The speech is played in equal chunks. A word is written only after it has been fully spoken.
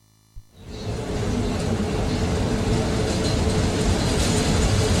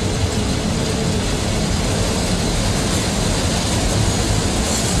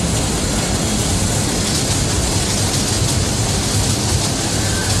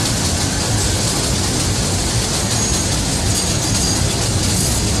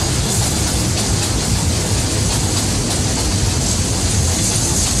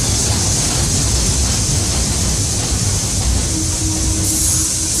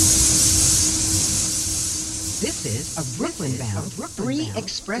This is a Brooklyn-bound 3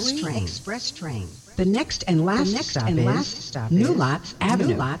 express train. The next and last stop is New Lots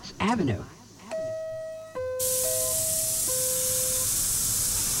Avenue.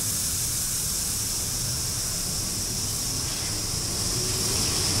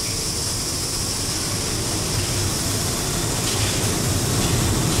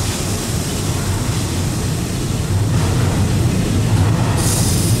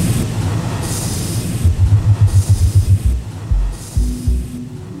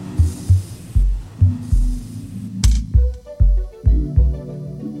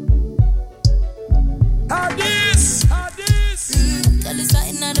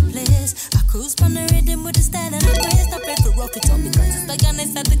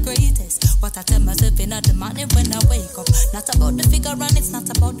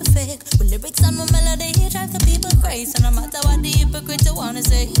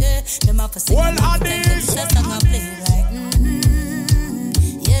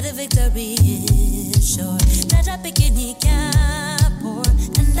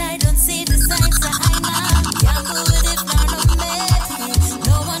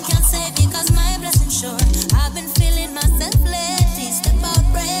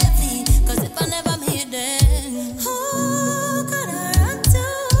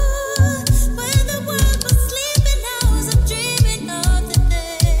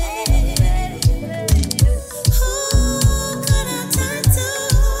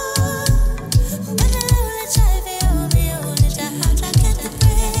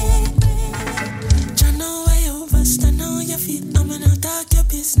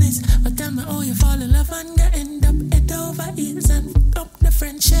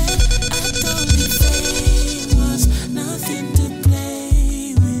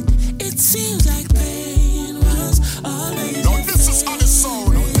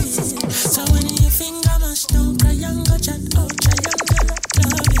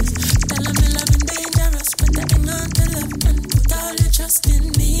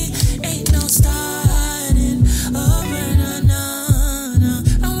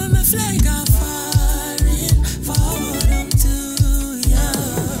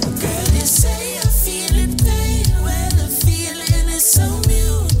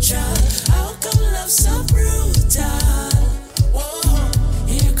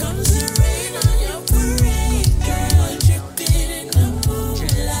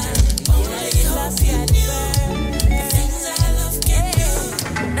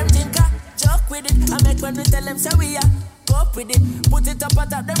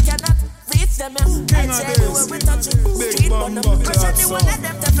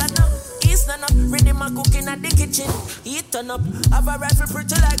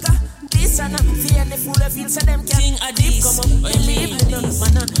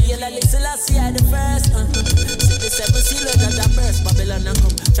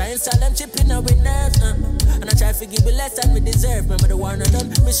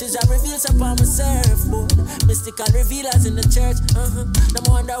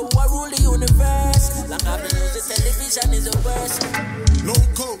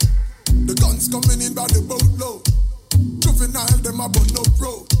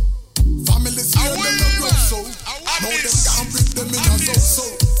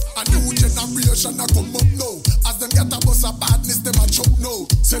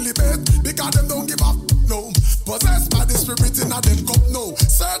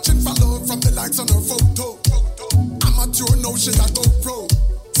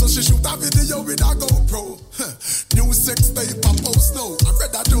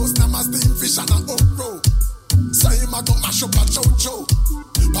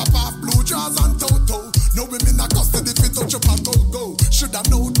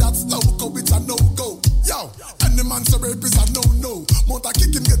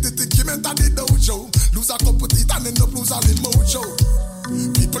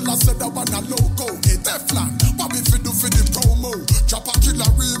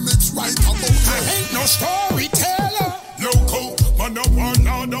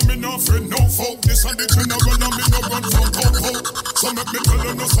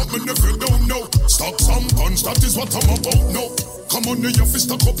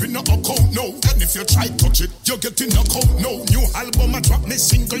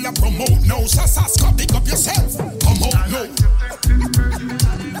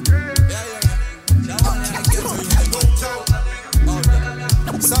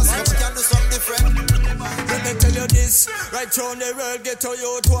 Right round the world, get to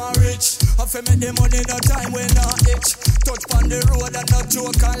you to a rich. I fi make the money no time when I itch. Touch on the road and not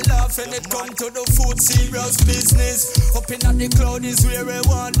joke and laugh. And it come to the food, serious business. Up in at the cloud is where we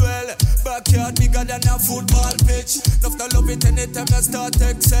want dwell. Backyard bigger than a football pitch. Love to love it anytime I start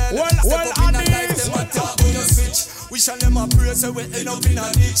to excel. Step up in a life, them a talk with a switch. We shall them a pray so we end up in a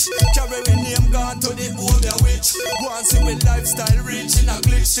ditch. Carry my name gone to the old witch. Go and see with lifestyle reach in a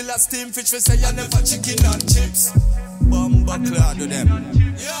glitch. Still a steam fish, we say you never chicken and chips. Bumba cloud to them.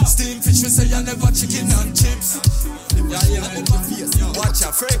 Steam fish, we say you never chicken and chips. Watch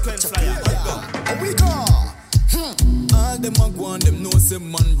a frequent flyer. Here we go. All them a go on, them know some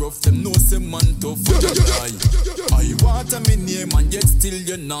man rough, them know some man tough for the die. I water me name and yet still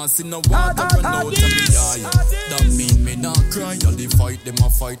you not see no water run out of me eye. That mean me not cry, all the fight them a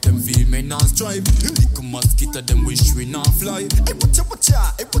fight, them feel me not strive. Little mosquito them wish we not fly. Hey watcha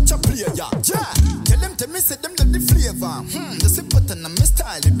play ya, yeah. Tell me say them love the flavor. The simple and my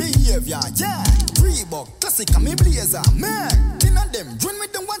style, the behavior, yeah. Reebok, classic and me blazer, man. Tin of them, join me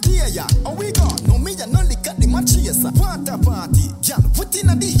them one here, yeah. Oh we go, no me ya no lick at the chaser. Water party, y'all put in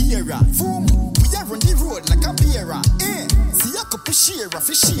the era. Boom, we are on the road like a bearer. See a couple share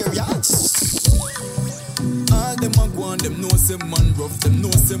fish area. All them a go on, them know some man rough, them know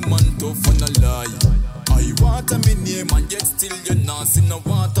some man tough and a lie. I water me name and yet still you not see no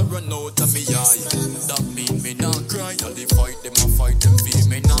water run out of me eye. That mean me not cry, all the fight them a fight, them feel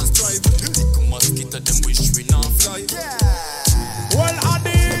me not strive. Little mosquito them wish we not fly. Yeah. Well,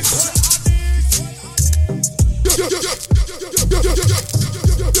 Addies.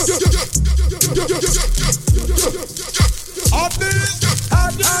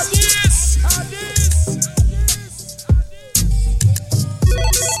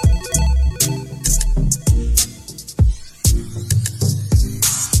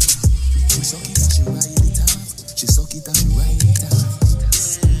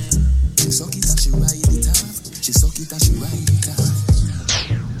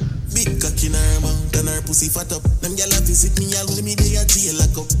 Pussy fat up, them gyal a visit me all with me they a jail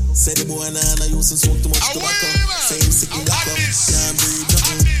lock up. Say the boy nah used to smoke too much tobacco. Say him sick in the cup, can't breathe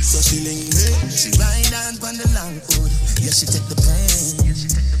nothing. So she link me. She ride on the long hood, yeah she take the pain.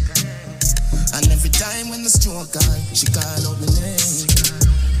 And every time when the stroke on, she call out my name.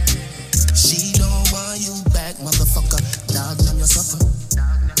 She don't want you back, motherfucker. Dog, I'm your sucker.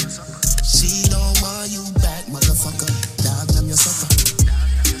 She don't want you back, motherfucker. Dog, I'm your sucker.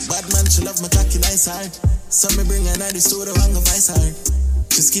 Bad man, she love my cocky nice hard. So me bring her night to the hang of ice hard.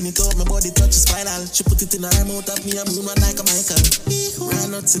 She skin it up, my body touches spinal. She put it in her mouth, at me a moon one like a Michael.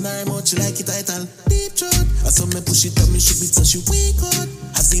 Ran nuts in her mouth, she like it title. Deep throat. I saw me push it up, me she beat so she weak out.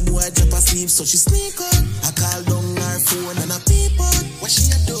 I see boy drop her sleeve, so she sneak out. I call down her phone and I peep out. What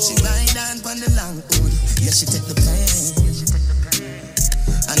she a do? She ride on the long hood. Yeah, she take the pain.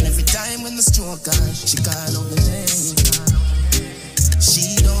 And every time when the stroke on, she call out the name.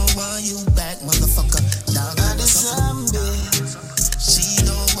 She don't want you back, motherfucker. Dog, I'm the zombie. She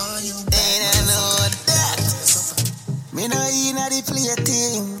don't want you back. Ain't I know that? Me no inna the play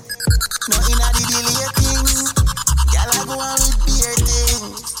thing, no inna the delay thing. Y'all a go on with beer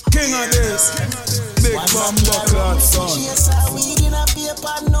thing. King of this, big bumbo clock son. She saw weed in a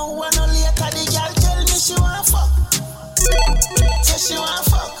paper, no one no later. The girl tell me she want fuck. Say she want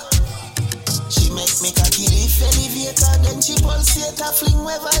fuck. She make me cocky lift elevator, then she pulsate a fling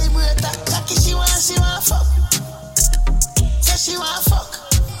with vibrator. Cocky she want fuck. Say she want fuck.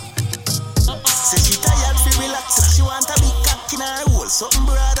 Say she tired fi relax, she want a big cock in her hole, something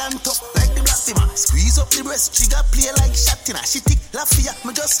broad and tough like the black timber. Squeeze up the breast, trigger play like shot in her. She tick laugh ya,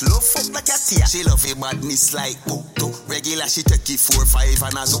 me just love fuck like a tear. She love a badness like book. Regular she take it 4-5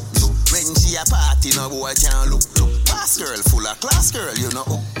 and a zook. When she a party, no boy can't look. Pass girl, full of class girl, you know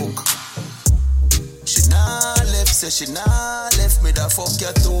hook. She nah left, say she nah left me, the fuck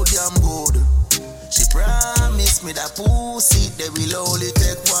you too damn good. She promised me that pussy, they will only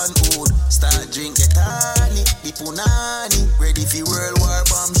take one hood. Start drinking tonic, the punani, ready for World War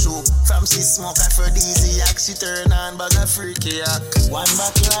bomb show. From she smoke aphrodisiac, she turn on bag of freaky yak. One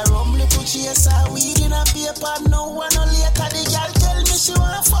bottle of rum, little chase her weed in a paper, no one no later. The girl tell me she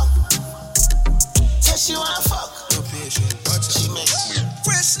want fuck. Say she want fuck. No patient, she makes me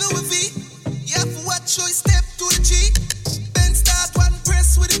fresh Louis V. You have to watch your step to the G. Ben start one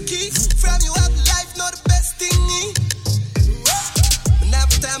press with the key. From you have life, not the best thing. And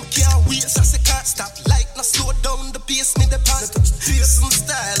every time can't wait, so I can't stop. Like no slow down the pace, me the pan. Face some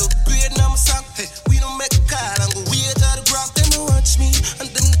style, upgrade now my song. Hey, we don't make a call and go wait at the ground. Them watch me and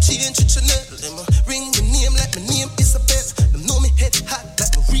them change the channel. Them ring my name like my name Isabel. Them know me head hot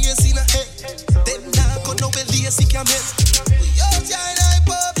like my rears in a head. Them now go nowhere lazy can help. We all join I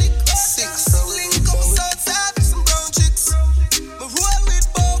public. 6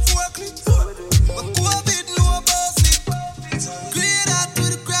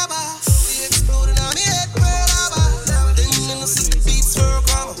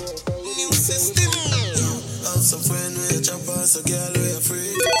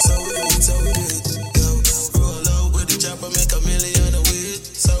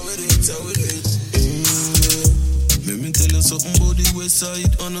 west side.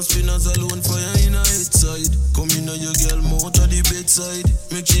 On a spinners alone, fire in a head side. Come in on your girl mouth at the bedside.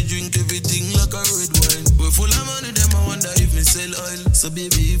 Make she drink everything like a red wine. We're full of money, them I wonder if me sell oil. So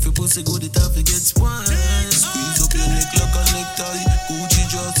baby, if you pussy good, it have to get spoiled. Squeeze up your neck like a necktie. Gucci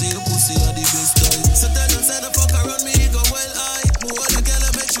just say your pussy are the best type. So tell them say the fuck around me, go well high. Move on the girl, I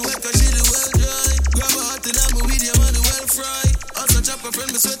make you wet cause she the well dry. Grab a heart and I'm with you, man, the well fry. Also chop a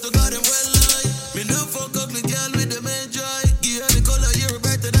friend, me sweat to God, them well lie. Me no fuck ugly girl with the main joy. Give her the color, you're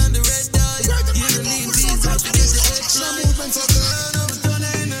brighter than the red dye. You don't need these, I forget the extra. Fuck around, I'm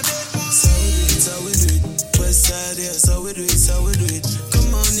turning in a dead boy. So we do it, west side, yeah, so we do it, so we do it.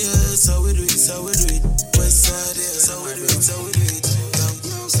 Come on, yeah, so we do it, so we do it. West side, yeah, so we do it, so we do it.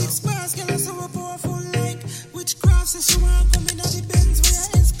 Yo, 6 bars, girl, so we're powerful like witchcraft. So she wanna come in at the Benz where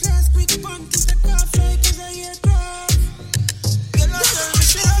your S-class quick panties the car like is a aircraft. Girl, I tell me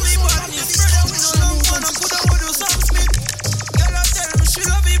she love me badness. Brother, we no long gonna put on with some Smith. Girl, I tell me she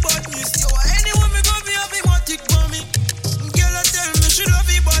love me badness. Yo, anyone me go be have him a tick for me. Girl, I tell me she love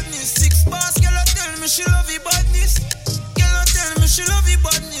me badness. 6 bars, girl, I tell me she love me badness. Girl, I tell me she love me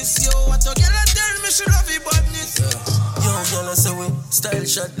badness. Yo, what a girl, I tell me she love me badness. Yo, girl, I say we style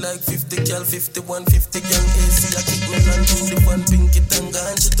shot like 50 cal, 51, 50 gang AC. I kick me land in the van, pink it and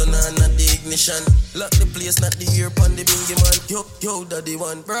gone. She turn on at the ignition. Lock the place, not the ear pan the bingy man. Yo, daddy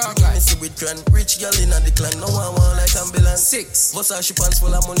one. Bro, me see with grand. Rich girl in the clan, no one like ambulance. 6 Versace pants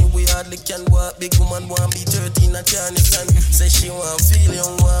full of money, we hardly can walk. Big woman want be 13 at Carnison. Say she want feel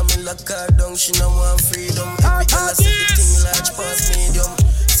young, want me lock her down. She no want freedom. Every girl I say the thing large past medium.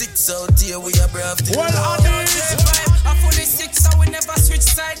 6 out here, we are brave till well, I fully 6, so we never switch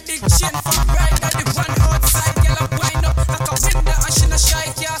side. Big chin from right at the one outside. Girl, I wind up like a window and she no shy.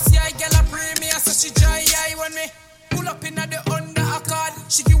 Can't see I girl, I premiere, so she dry eye when me pull up in at the under accord.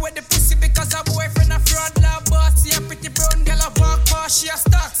 She give away the pussy because her boyfriend a fraud. Love boss, see a pretty brown girl, I walk past. She a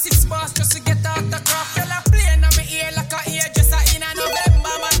start 6 bars just to get autograph. Girl, I play on me ear like a ear just a in a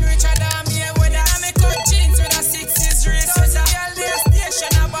November. Man, richer than me with a me cut jeans with a 6's wrist. So the girl there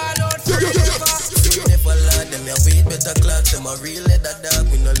station a ball out for never lie, them ya weed better clocks. Them a real leather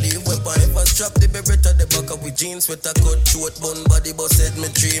dog, we no leave weapon. If I strap the beretta, the back up with jeans with a cut short bun body, but said me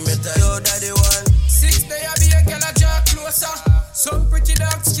 3 meter. Yo, daddy one 6 day I be a girl a draw closer. Some pretty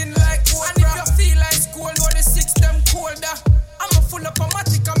dark skin like cold. And if you feel like cold, go the 6 them colder. I'm a full up a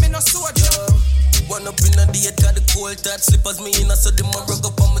matic and me no soldier. One up in a date, got the cold touch. Slippers me in, so them a rug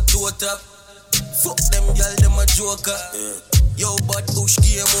up on my toe top. Fuck them y'all, them a joker. Yo, bad bush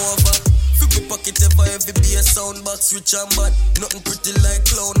game over. Flip me pocket ever heavy be a sound box rich and bad. Nothing pretty like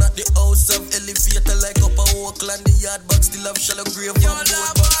clown at the house of elevator like up a Oakland. The yard box still have shallow grave yo, and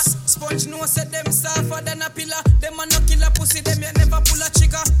board box. Sponge no said them softer than a pillar. Them a no killer pussy, them yet never pull a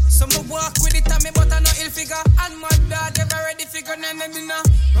trigger. Some walk with it and me but I no ill figure. And my dad ever ready figure none of me now.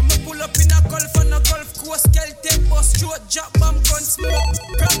 When me pull up in a golf on a golf course, skeleton bus, throat, drop bomb, gun smoke.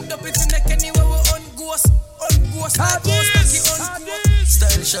 Cramped up if you make anywhere we on ghost. On ghost, like ghost, like the on ghost.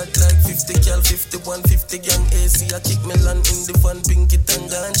 Style shot like 50 cal, 51, 50 gang AC. I kick me land in the van, pink it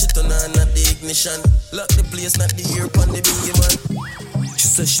and gone. She turn on at the ignition. Lock the place, not the ear pan the bingy man. She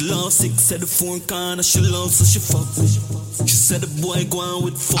said she love 6, said the 4 corner she love, so she fuck me. She said the boy go on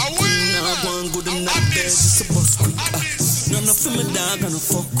with fuck me. Now go on good and not there, just a bus quick. None of for my dog, and a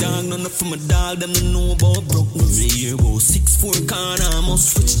fuck dog. None of for my dog, them don't know about broke me. Me here go 6, 4 corner, I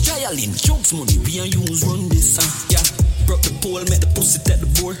must switch. Trialing, jokes money, we a use run this, yeah. Broke the pole, make the pussy take the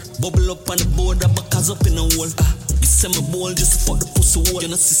board. Bubble up on the board, the backers up in the wall. You send my ball just to fuck the pussy wall. You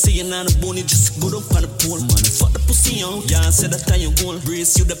know, see saying on the bone, you just go up on the pole. Man, fuck the pussy out. Yeah, I said that time you goal.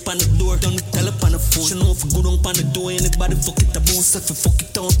 Brace you up on the door, don't tell up on the phone. She know if you go down on the door, anybody fuck it, I won't say if you fuck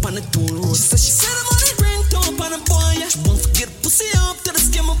it out on the toll road. She said the money bring down on the boy, yeah. She won't forget the pussy up to the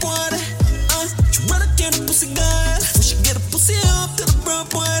skin of boy. She rather get the pussy girl. Before she get the pussy up to the bro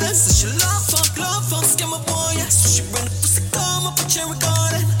boy. So she love fuck, skin of boy, yeah. So she bring the pussy come up a cherry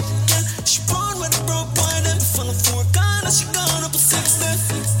garden. Yeah, she born with a bro boy. Then from the 4 corner, she gone up a 6 then.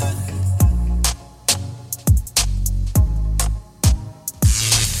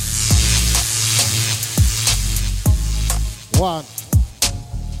 One.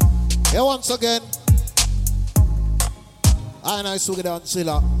 Here once again. I know Swugee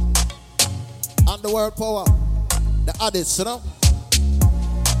Don-Zilla and the world power, the Addies, you know.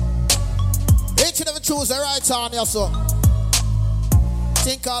 Each and every choose the right on your son.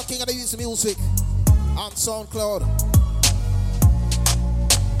 Think called King of the East Music on SoundCloud.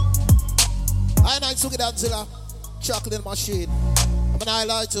 I know Swugee Don-Zilla, chocolate machine. I'm an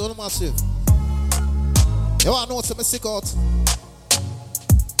highlight all massive. You want to know something sick out?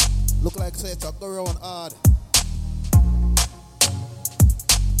 Look like say it go around hard.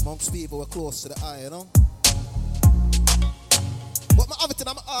 Amongst people who are close to the eye, you know. But my everything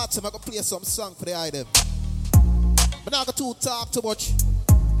I'm art, so I'm gonna play some song for the eye them. But now I got to talk too much.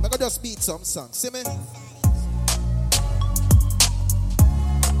 I'm gonna just beat some song. See me?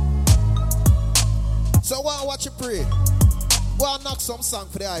 So I wanna watch you pray. Go and knock some song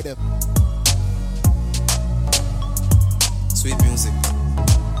for the eye them. Sweet music.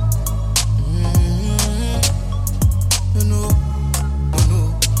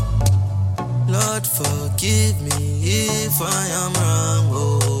 Lord, forgive me if I am wrong,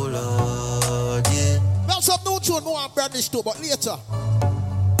 oh Lord, yeah. Well, some new tune more on Brandish too, but later.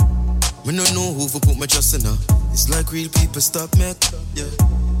 Me no know who for put my trust in her. It's like real people stop me, yeah.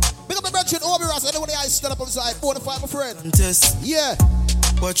 Big up my brethren, Obi Ross, anyone the eyes stand up on the side, bonafide my friend. Contest. Yeah.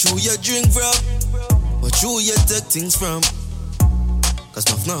 Watch who you drink from, watch who you take things from. Cause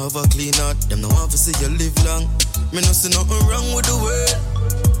enough now have a clean out, them no want to see you live long. Me no see nothing wrong with the world.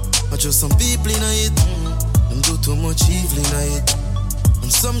 I just some people in it, them do too much evil in it.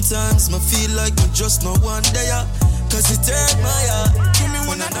 And sometimes I feel like me just no one there, cause it hurt my heart. Do me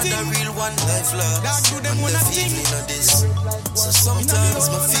one another thing. real one life lost. Dog, do them one left thing. evil in this. So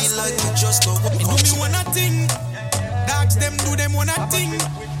sometimes I feel like me just no one. Do me one thing. Dogs them do them one thing.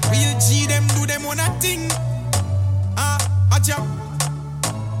 Real G them do them one thing. Acha.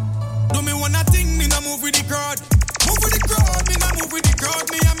 Do me one thing, me no move with the crowd. Move with the crowd, me no move with the crowd.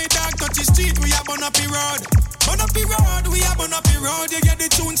 Me and me dog touch the street, we are burn up the road. Burn up the road, we are burn up the road. You get the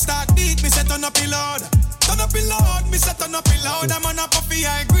tune start beat, me set on up the load. Turn up the load, me set on up the load. I'm on a puffy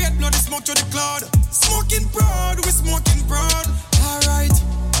high grade, blow the smoke to the cloud. Smoking proud, we smoking proud. Alright,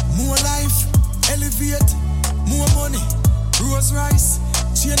 more life, elevate, more money, rose rice,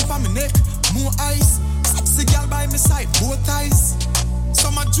 chain for me neck, more ice. Sexy girl by my side, both eyes.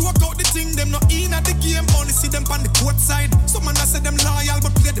 Some a joke out the thing, them not in at the game, only see them on the court side. Some man a say them loyal,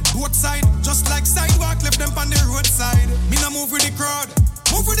 but play the both side. Just like sidewalk, left them on the roadside. Me no move with the crowd,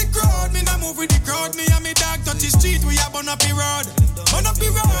 move with the crowd. Me no move with the crowd. Me and me dog touch the street, we a burn up the road. Burn up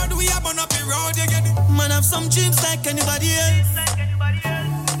the road, we a burn up the road. You get it? Man have some dreams like anybody else.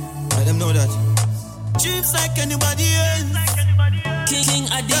 Let them know that. Dreams like anybody else.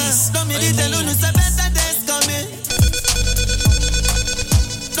 King Addies. Don't me tell you no say better days coming.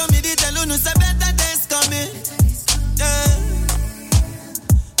 Don't me tell you no say better days coming. Yeah.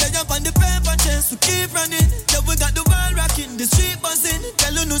 They jump on the paper chase, we keep running. Yeah, we got the world rocking, the street buzzing.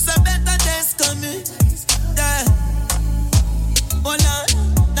 Tell you no say better days coming. Yeah. Oh Lord,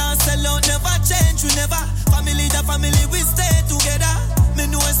 now sell out never change, we never. Family the family, we stay together. Me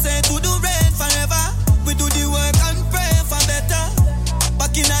know say to do rain forever. We do the work and pray for better.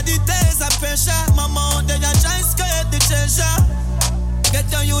 Back in the days of pressure, mama out there try escape the treasure. Get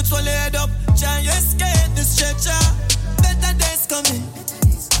your youth so laid up, try escape the stretcher. Better days coming,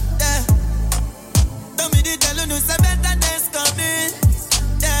 yeah. Don't me tell you no say better days coming,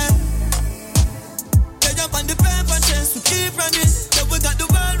 yeah. They jump on the paper chase, we keep running. Yeah, we got the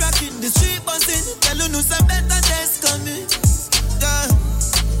world rocking, the street buzzing. Tell you no say better days coming, yeah.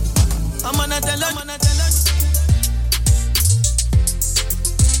 I'm gonna tell you.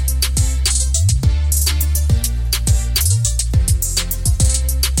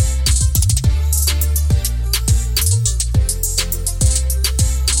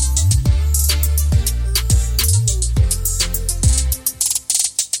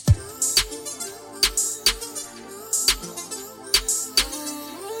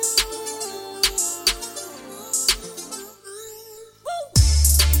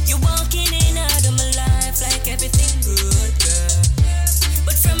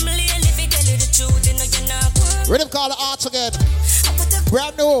 Rhythm call the arts again.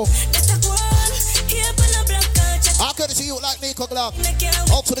 Brand new. How can I see you like Nico Glock?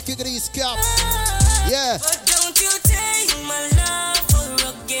 Out to the king of these camp. Yeah. But don't you take my love for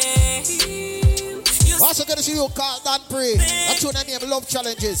a game. Also gonna see you call Dan Pre. That's what I name Love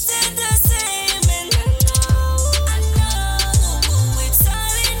Challenges.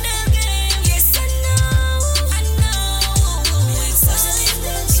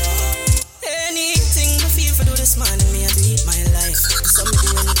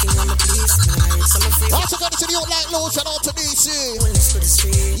 Also got to the out like lotion out to DC.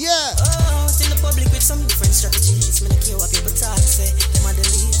 Yeah. Oh, in the public with some different strategies. Me like you what people talk say. Them are the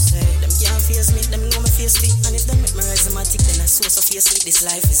leaves, say. Them can't face me, them know me face me. And if them make me rhizomatic, then I so face me. This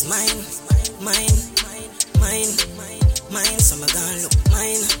life is mine. So me gonna look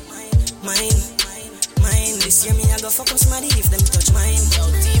mine. This year me I go fuck up somebody if them touch mine.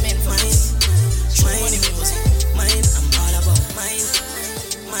 Mine. I'm all about mine.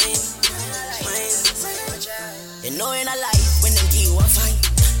 You know in a life when them give you a fight,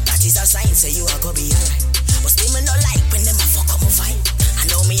 That is a sign, say you are gonna be alright. But still me no like when them a fuck up my vibe. I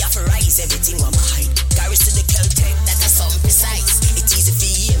know me have to rise everything what my hide. Carries to the Celtic, that is something precise. It's easy for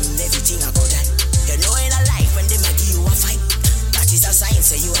you and everything I go down. You know in a life when them a give you a fight. That is a sign,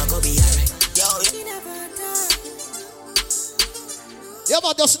 say you are gonna be alright. Yo, yeah,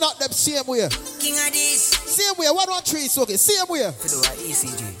 man, just not them same way. King Addies. Same way, 113 Swugee, same way. For the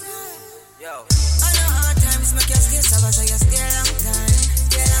ECG. Yo. I know hard times make you stay so you stay a long time.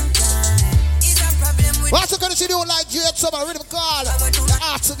 Stay a long time. It's a problem with. What's the kind of shit you don't like, Jade? Some rhythm call.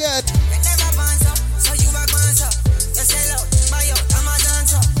 Art again. You never bounce up, so you back bounce up. You sell out, buy out, Amazon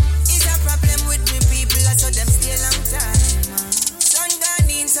so. It's a problem with me people, so them stay a long time. Sun gone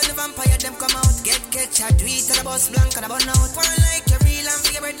in, so the vampire them come out. Get catch, I do it to the boss blank and I burn out. One like you real and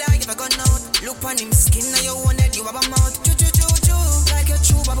favorite dog if I gun out. Look on him skin, now you want it, you have a mouth. Choo choo choo choo, like your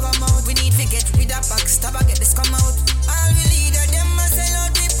chew bubble come out. We need to get rid of backstab, get this come out. All we leader, them must sell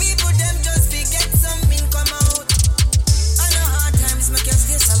out the people, them just forget something come out. I know hard times make you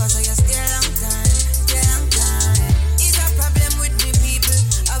stay so you stay a long time, stay a long time. It's a problem with me people,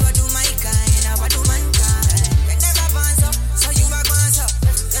 I will do my kind, I will do mankind. You never bounce up, so you back bounce up.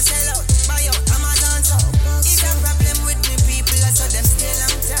 You sell out, buy out, Amazon so. It's a problem with me people, so them stay a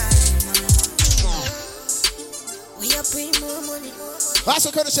long time. We are bring more money. That's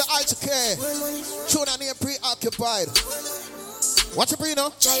the courtesy of I2K. Tune on here preoccupied. What you bring now?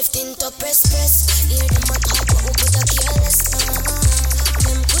 Drive into press. Hear them a talk, but we coulda careless.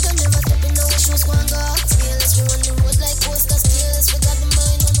 Them coulda never step in our shoes, one go. Fearless, we run the road like coasters, fearless. We got the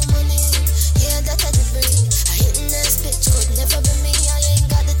mind on the money. Yeah, that's a debris. I hitting this bitch could never be me. I ain't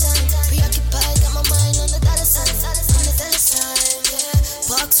got the time. Preoccupied, got my mind on the dollar sign. On the dollar sign, yeah.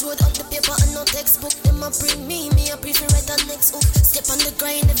 Box road up the paper and no textbook. Them a bring me a prefer right on next hook. Step on the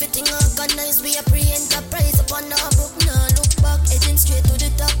grind, everything organized. We a pre-enterprise upon our book. Nah, look back, heading straight to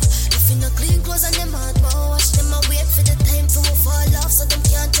the top. Nothing a clean clothes and them hard wash. Them a wait for the time to fall off so them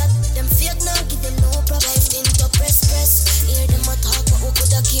can't chat. Them fake now, give them no prop. Drive into press. Hear them a talk, but we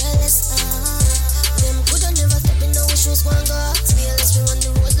coulda careless. Them coulda never step in our shoes, one go. Fearless, we run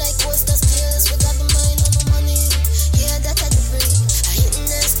the road like coasters, fearless. We got the mind on the money. Yeah, that's a debris. I hitting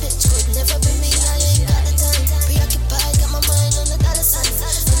this bitch could never be me. I ain't got the time. Preoccupied, got my mind on the dollar sign.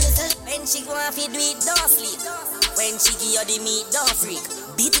 When she go off, you do it, don't sleep. When she give you the meat, don't freak.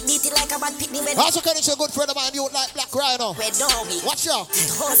 Beat it like a bad picnic. Also, can you say a good friend of mine, you like Black Rhino? Red doggy. Watch out.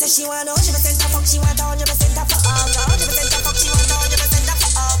 Oh, say she want 100% of fuck, she want 100% of fuck. 100% of fuck, she want 100% of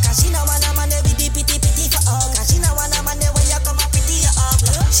fuck. Cause she know want a man that be pity for her. Cause she know want a man that when you come up pretty up.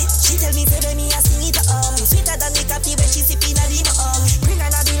 She tell me, baby, me a sing it up. Sweeter than the coffee when she sipping a limo up. Bring her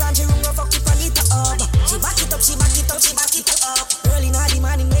to the laundry room, go fuck it on it up. She back it up. Early in the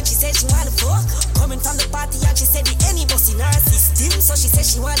morning when she said she want to fuck. Coming from the party and she said the any boss in her system. So she said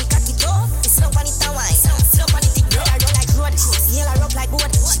she want to cock it up. It's slow on it and wine. Slow on it, girl, I roll like road. Yell her up like wood.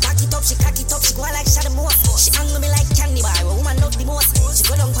 She back it up, she cock it up. She go like shadow most. She hang me like candy bar. But woman love the most. She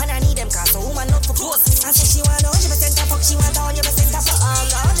go down when I need them cause so woman love for close. I say she want 100% of fuck. She want 100% of fuck.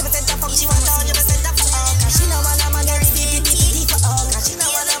 100% of fuck. She want 100% of fuck. Cause she know want a man that be pity for her. Cause she know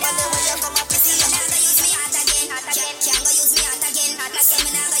want a man that when you come up pretty.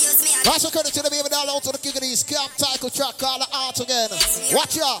 That's a credit to the baby doll out to the king of these camp title track call the art again.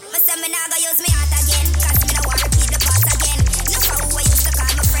 Watch out. But some me nah go use me heart again. Cause me no want repeat the past again. Look how I used to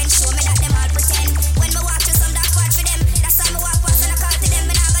call my friends, show me that them all pretend. When me walk through some dark part for them, that's why me walk past and I call to them.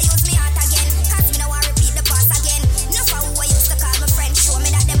 Me nah go use me heart again. Cause me no want repeat the past again. Look how I used to call my friends, show me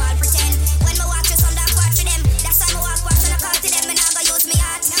that them all pretend. When me walk through some dark part for them, that's why me walk past and I call to them. Me nah go use me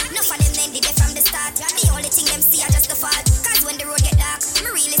heart. Enough of them did it from the start. The only thing them see are just the fault. Cause when the road get dark, me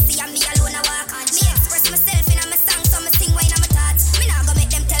really see I'm me alone I walk. Me express myself in my song, so me sing wine on my thoughts. Me nah go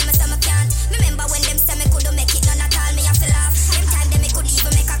make them tell me some I can't. Me remember when them say me couldn't make it none at all. Me have to laugh. Them time them me could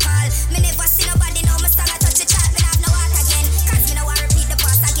even make a call. Me never see nobody know my song I touch the chart. Me have no heart again. Cause me no want repeat the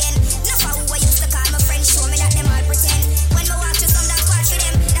past again. Enough of who I used to call my friends, show me that them all pretend. When me walk through some dark part for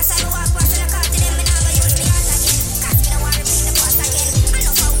them, that's why me walk past and I call to them. Me nah go use me heart again. Cause me no want repeat the past again.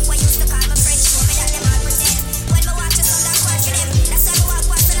 Enough of who I used to call my friends, show me that them all pretend. When me walk through some dark part for them, that's why me walk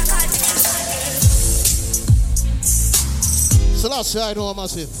past and I call to them. So that's why I know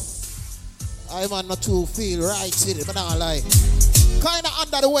massive. I man not to feel right with it, but not lie. Kinda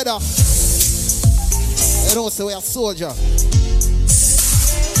under the weather. You know, so we are soldier.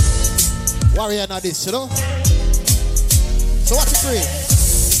 Warrior not this, you know? So what you pray?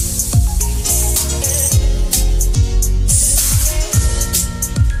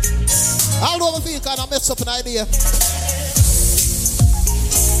 How do I feel kind of mess up an idea?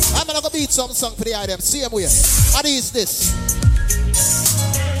 I'm gonna go beat some song for the item. See him where. Addies this.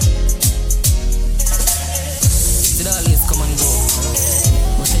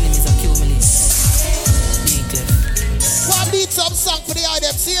 some song for the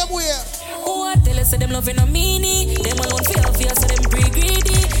item, same way. Oh, I tell you, say them loving a meanie. Them alone feel obvious, so them pretty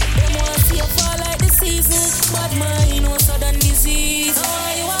greedy. Them want to see you fall like the season. But mine was sudden disease.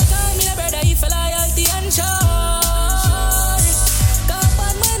 Oh, you want to call me a brother if you loyalty and short. Cause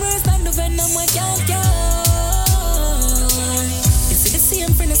bad mind worse than the venom I can't cure. You see the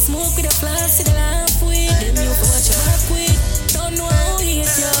same friend that smoke with a flash, see the laugh with. Them you for watch your back with. Don't know how he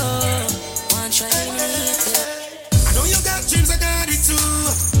hit you. Want try me hit you. I know you got dreams, I got it too.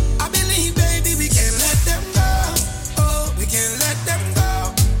 I believe, baby, we can't let them go. Oh, we can't let them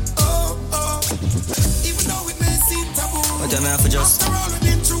go. Oh, oh. Even though it may seem taboo. What am I for just? After all we've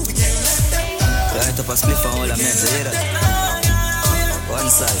been through, we can't let them go. Light up a spliff and all I meant to hear that.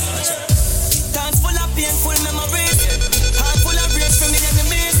 One side, watch out. Dance full of painful memories. Heart full of rage from the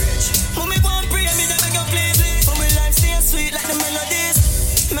enemies. When me go and pray, me never go play. For my life stay sweet like the melodies.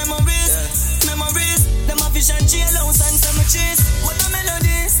 Memories, memories. Them a vision, jailhouse and cemeteries. What a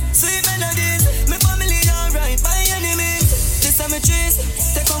melodies, sweet melodies. My family alright by any means. The cemeteries,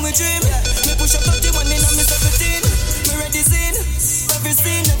 they come with dream. Me push up 31 in and me 17. Me ready scene, every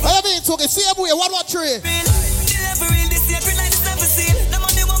scene. What I mean, talking same way, 113. Delivery, this April like this never seen. The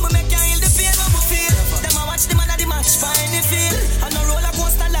money won't make you heal the pain what we feel. Them a watch the man at the match, find the feel. On a roller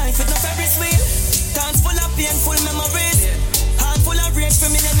coaster life with no Ferris wheel. Dance full of painful memories. Heart full of rage for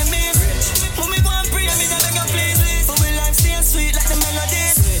me enemies. When me go and pray, me never go play. For my life stay sweet like the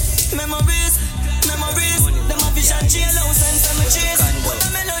melodies. Memories, memories. Them a vision, jailhouse and cemeteries. What the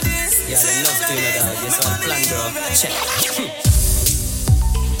melodies, Yeah, they love to you, dog. Yes, I'm plan, bro. Check.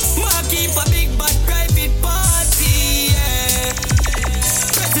 Marquee for big bad private party, yeah.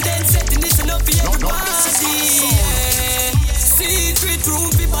 President setting this up for everybody, yeah. Secret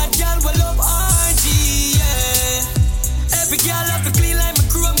room for bad girl will love RG, yeah. Every girl have to clean like my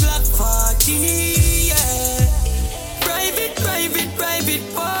chrome black party, yeah. Private, private, private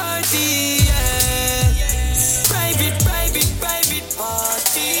party, yeah. Private, private, private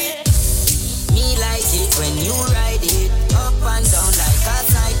party. Me like it when you ride it up and down like a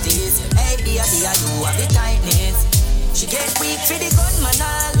cyclist. Hey, dear, you have the tightness. She get weak for the gunman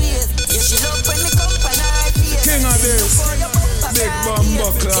always. Yeah, she love when me come for her face. King of this, big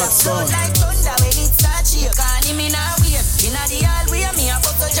bumbo class son. Like thunder when it starts shake. Can't me now wait. Inna the hallway, me a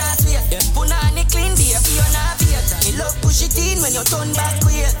fuck a just wait. Punani clean, baby, you not wait. Me love push it in when you turn back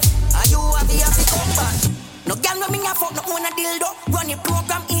quick. And you have to come back. No girl no me a fuck no own a dildo. Run the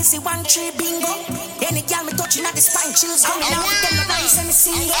program easy 1-3 bingo. Any girl me touching at the spine chills coming out with them nice and me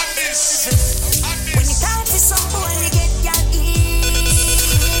single. When you talk to some boy we get y'all easy.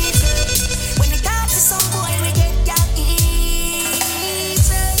 When you talk to some boy we get y'all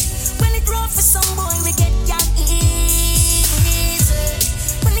easy. When it rough for some boy we get y'all easy.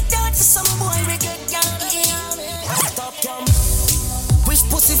 When it talk to some boy we get y'all easy. Stop jump. Which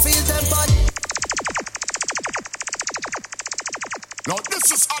pussy feel them bad? No,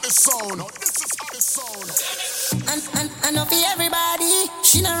 this is how the sound. No, this is how the sound. And of everybody,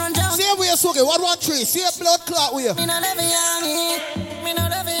 she not run down. Same way, Swugee, 113. Same blood clot with you. Me not ever yummy. Me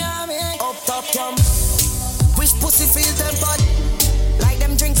not ever yummy. Up top jump. Which pussy feel them bad? Like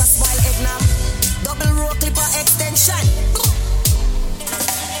them drink a spoil eggnog. Double row clipper extension.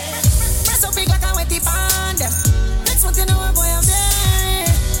 Press up big like a wetty pan them. Next one you know a boy I'm there.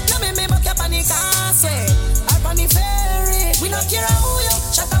 Now me buck up on the causeway. Up on the ferry. We don't care who you.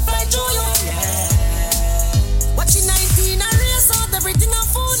 Shut up fly to you. Watching 19 and race out everything I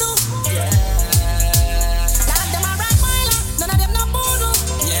food. Yeah. None of them are rock miler. None of them not boodoo.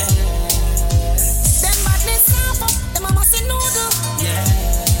 Yeah. Them badness half up. Them a must noodle. Yeah.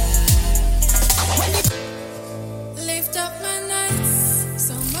 When they Lift up my nights,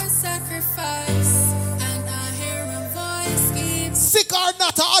 so much sacrifice, and I hear a voice keeps Sick or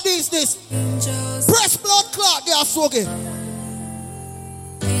not, Addies this. angels. Press blood clot, yes, Swugee.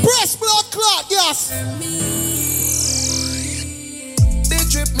 Press blood clot, yes. Big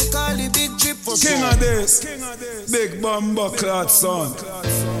drip, me call it big drip for King of this, big bumbo clad son.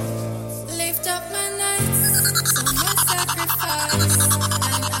 Lift up my nights, so much sacrifice,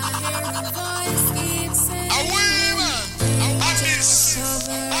 and I hear a voice keeps saying, angels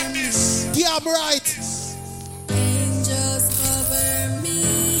cover me, Damn right. angels cover me.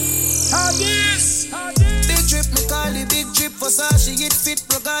 big drip, me call it big drip for so she get fit,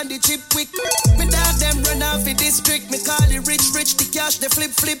 plug on the chip quick. Me dog them run off the district, me call it rich, the cash, the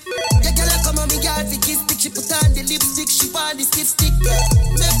flip. Yeah, girl, come on, me girl, fi kiss stick, she put on the lipstick, she want the stiff stick.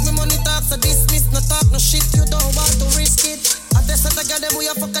 Make me money talk, so dismiss, no talk, no shit, you don't want to risk it. I test that I got them, we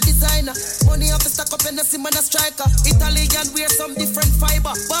a fuck a designer. Money off the stack up Tennessee man a striker. Italian wear some different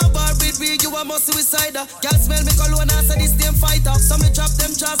fiber. Barbar with me, you a more suicider. Girl smell me cologne and say this damn fighter. So me drop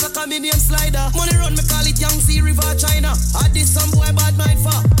them jaws like a minion slider. Money run me call it Yangtze River China. Addies some boy bad mind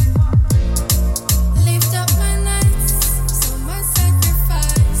for. Lift up my nights, so much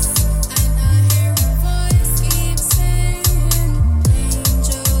sacrifice, and I hear a voice keep saying,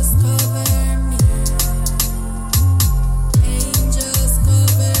 angels cover me, angels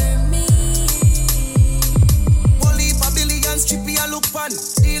cover me. Only for billions, trippy I look fun.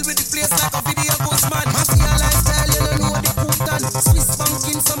 Deal with the place like a video ghost man. Mafia lifestyle, you don't know the cook done. Swiss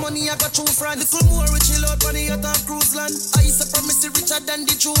banking, some money I got true friend. Little more we chill out on the yacht of cruise land. I used to promise you richer than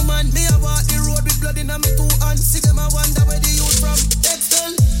the true man. Me a walk the road with blood in my two hands. See them a wonder where the youth from.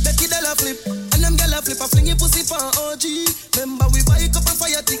 Textile, Becky Della flip. And them gala flip, I fling your pussy for OG. Remember we buy a cup of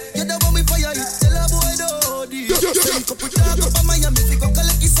fire tick. You the one we fire it. Tell a boy the OD. Send couple talk up on Miami. Fi go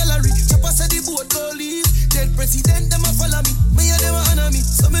collect his salary. Chopper say the boat go leave. Dead president, them a follow me. Me and them a honor me.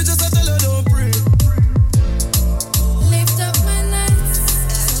 So me just a tell her don't pray. Lift up my nights,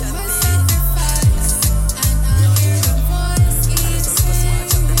 so much sacrifice, and I hear a voice keep saying,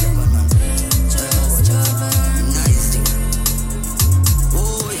 angels cover me, angels cover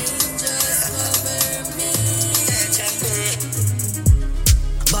me.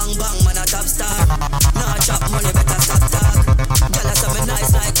 Bang bang man a top star. Nah chop money better stop talk. Gyal a say me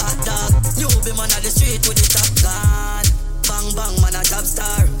nice like hot dog. You be man on the street with the top gun. Bang bang man a top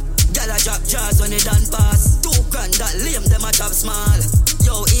star. Gyal a drop jars when it done pass. 2 grand that lame them a chop small.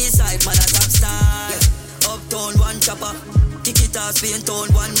 Yo east side man a top star. Uptown one chopper. Kick it off Spain town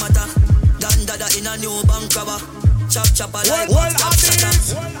one matter. Dan dada in a new bank robber. Chop chopper like one chop shutter.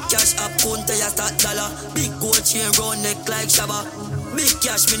 Cash up counter ya start dollar. Big gold chain round neck like Shabba. Big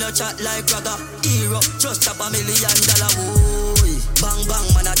cash me no chat like Raga. Hero just chop $1 million. Ooh, bang bang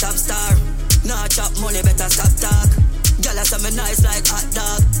man a top star. Nah chop money better stop talk. Gyal a say me nice like hot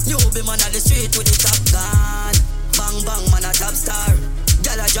dog. You be man on the street with the top gun. Bang bang man a top star.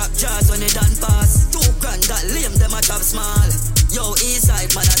 Gyal a drop jars when it done pass. 2 grand that lame them a chop small. Yo east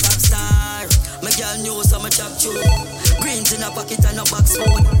side man a top star. My girl knew so me chop chew. Greens in a pocket and a box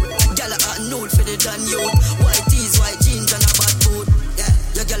food. Gyal a hot nude for the done youth. White tees, white jeans and a bad boot. Yeah,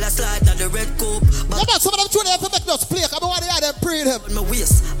 your girl a slide on the red coupe. Yeah, man, some of them tune have to make us play. I want to hear them pre them. My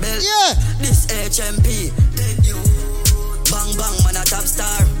waist belt. Yeah. This HMP. Then you. Bang bang man a top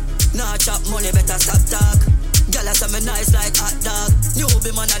star. Nah chop money better stop talk. Gyal a say me nice like hot dog. You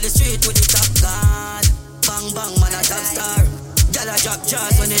be man on the street with the top gun. Bang bang man a top star. Gyal a drop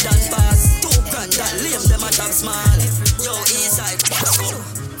jars when it done pass. 2 grand that lame them a chop small. Yo east side.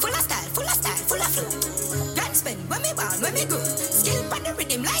 Full of style, full of style, full of flow. God spend when me born, when me grow. Skill pan the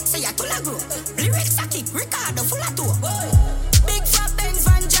rhythm like say a tulla grow. Lyrics a kick, Ricardo full of toe. Big fat Benz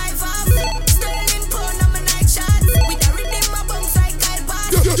van drive off. Sterling pound on my night shot. With a rhythm a bounce like Kyle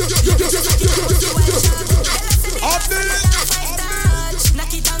Pass.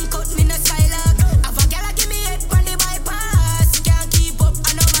 Knock it and cut me no skylark. Have a gal a give me head pon the bypass. Can't keep up,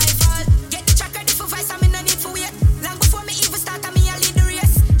 I know my fault. Get the track ready for vice, I me no need for wait. Long before me even start, I me a lead the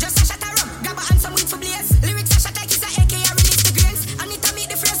race. Just a shot of rum, grab a hand some weed for blaze. Lyrics a shot like it's a AK, I release the grains. And it a meet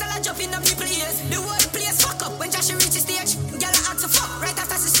the phrase, I'll jump in the people ears. The whole place fuck up when Josh reach the stage. Gal a act to fuck right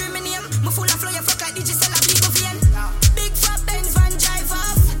after she scream my name. Me full of flow, you fuck like DJ Sell a bleed of vein. Big fat Benz van drive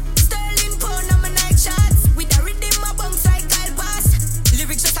off. Sterling pound on my night shots. With a rhythm a bounce like Kyle Pass.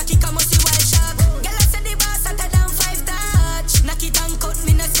 Lyrics just a kick a musty wild shark. Gal a say the boss hotter than 5 touch. Knock it and cut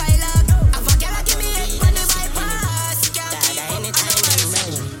me no skylark. Have a gal a give me head on the bypass. Can't keep up, Anytime them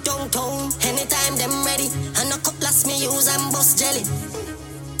ready. Downtown, anytime them ready. And no cutlass me use and bust jelly.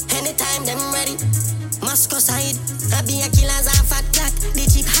 Anytime them ready. Moscow side, I be a killers and fat cat. The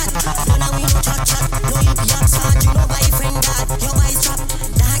cheap hat, so now we no chat. No you be upstart, you know buy friend that. Your boy strap,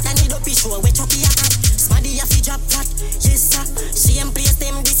 dark and need up his show. We chucky a cat, smaddy a fi drop flat. Yes sir, same place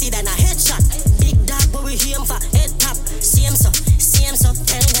them busy than a headshot. Big dog but we aim for head top. Same so,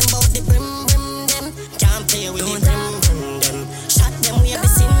 tell them about the brim them. Can't play with the brim them. Shot them we have the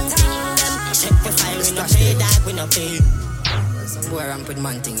same thing them. Check the file, we no play dog, we no play. Some boy ramp with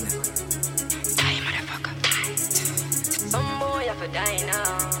man thing now. Die motherfucker. Some boy have to die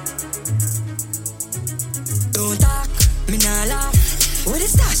now. Don't talk, me nah laugh. What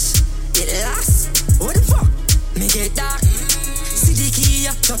is that? Get lost. What the fuck? Me get dark. See the key,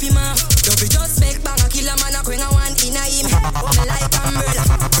 chop him off. Don't be just make bang a kill a man a queen a one in a him. Me like umbrella.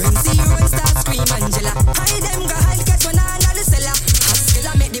 When zero and start scream Angela. Hide them go hide catch one under the cellar.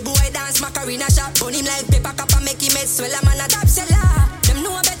 Haskella make the boy dance Macarena shot. Burn him like paper cup and make him head swell. A man a top seller. Them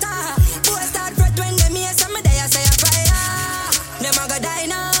know better. Boy start fret when them hear some day I say a fire. Them a go die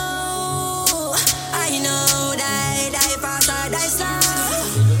now. I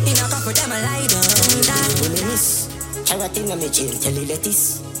Carrot in me jail, tell you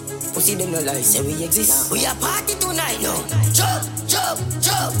lettuce. Pussy them no lie, say we exist. We a party tonight, no. Jump, jump,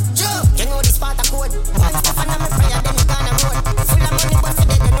 jump, jump. You know this part of code. One step and I'm a prayer, then we gonna road. Full of money, but for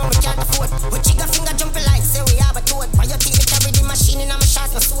that they know we can't afford. We trigger finger jumping like say we have a toad. Why you think we carry the machine in our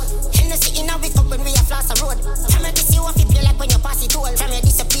shots, my soul? Hennessy in our cup when we a floss a road. Come here, this you off, you play like when you pass it all. From your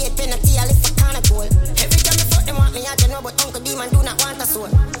disappeared penalty, I lift a can of gold. Every time you fuck them want me, I don't know, but Uncle Demon do not want a soul.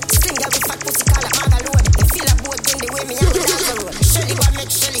 Sling that with fat pussy, call it maga load. They feel a boat, then the way me have the dance road. Shelly boy make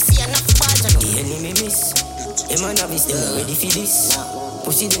Shelly see enough ball to know. The enemy miss. Them a novice, them not ready for this.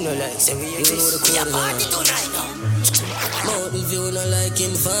 Pussy them no like, say we exist. We a party tonight now. Mountain View no like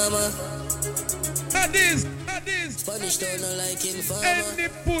Informer. Addies. Spanish town no like Informer. Any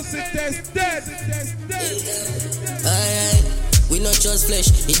pussy test dead. Aye. We not just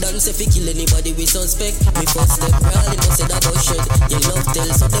flesh. It done say fi kill anybody we suspect. We first step rally, no say that about shred. You love tell,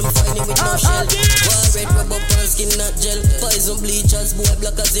 so them find it with no shell. War red rub up on skin not gel. Poison bleachers, boy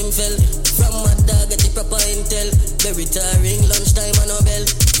black as him fell. From my dog get the proper intel. Very tiring, lunchtime and no bell.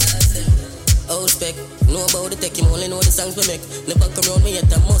 Oh spec, know about the tech, him only know the songs we make. Never come around me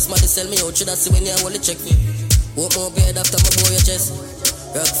yet, I must mother sell me out. Should I see when you hold the check me? Walk more bed after my boy your chest.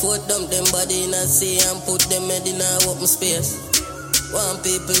 Rock foot dump them body in a sea and put them head in a open space. One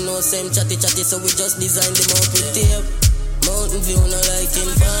people know same chatty, so we just design them up with tape. Mountain View no like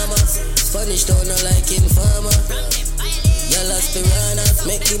Informer. Spanish town no like Informer. Y'all as piranhas,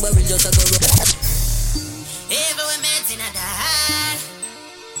 make the barrel just a go rock. Even when meds in a die.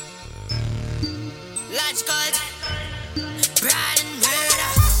 Large gold, broad and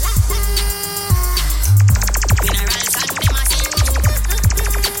murder. Minerals and them a sing.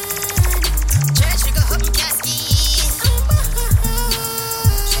 Church we go up in casket.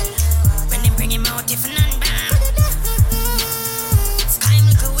 When they bring him out different and bam. Sky him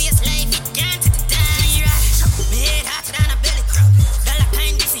look a waist life, it can't take the time. Me head hotter than a belly crop. Dollar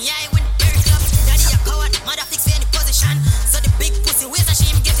kind different, yeah, when the berry club. Daddy a coward, mother fix for any position. So the big pussy waist a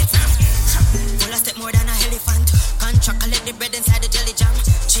shame get it from. Full a step more than a elephant. Contract, collect the bread inside the jelly jam.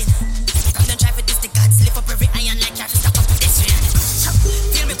 Chin. Come don't try for this, the gods. Lift up every iron like you have to stop up with this rain.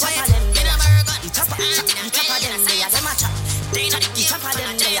 Feel me quiet, then I'm a gun. Chop of them, they are them a chop. They know the key. Chop of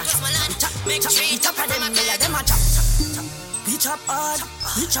them, they are. Make sure you chop of them, they are them a chop. We chop hard,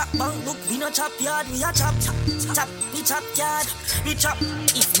 we chop bank book, we no chop yard, we a chop, chop, we chop yard, we chop.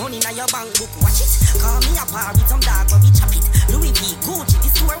 If money na your bank book, watch it. Call me a par with some dog, but we chop it. Louis V, Gucci,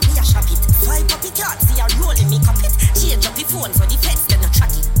 this where we a shop it. 5 puppy cards, see a rolling me cup it. Change up the phone so the feds then a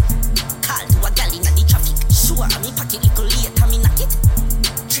track it. Call to a gal in the traffic. Sure, me pack it little later, me knock it.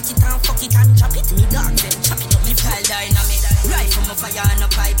 Trick it and fuck it and chop it. Me dog then chop it up, me style dynamic. Right from a fire and a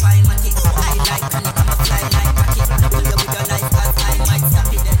pipe, I'm a tick. I like and I'm a fly like rocket. Pull up with your life cause I might stop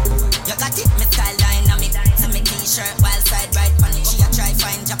it then. You got it, me style dynamic. So me t-shirt, wild side, right on it. She a try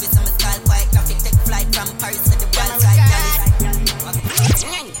find job it, so me style quite graphic. Take flight from Paris to the wild side,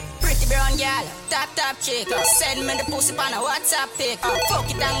 Pretty brown girl, top chick. Send me the pussy on a WhatsApp pic.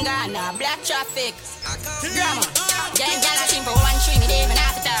 Fuck it and Ghana, black traffic. Drama, then girl I think for 1 3 me day, man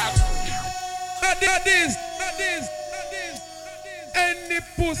after that. Addies. Any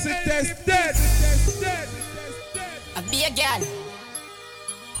pussy test dead. I be a girl.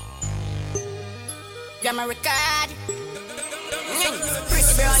 Grandma record.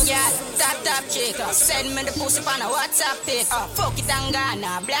 Pretty brown girl, top chick. Send me the pussy on a WhatsApp pic. Fuck it and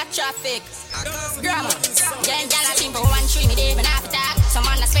Ghana, black traffic. Grandma, then girl I think for 1 3 me day, man after that. Some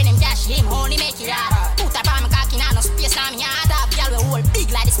man a spend him cash, him only make it hard. Put up on my cocky, now no space na me yard. Top girl we hold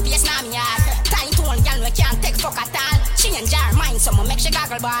big like the space na me yard. Time to one girl we can't take fuck at all. Change her mind, so me make she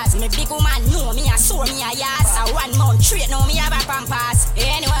goggle bars. Me big woman know me a sore me a yas. A 1 month straight know me have a pampas.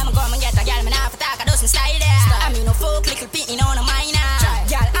 Anyway me go me get a girl, me nah for talk, I do some style there. I mean no folk little pitting on a minor.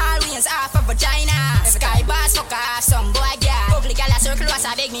 Girl always half a vagina. Sky boss fuck off some boy girl. Ugly girl a circle was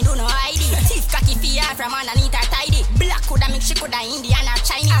a beg me do no ID. Teeth cocky fear from underneath her tidy. Black coulda make she coulda Indian or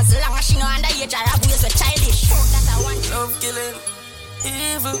Chinese. As long as she know underage her abuse with childish. Fuck that I want. Love killing.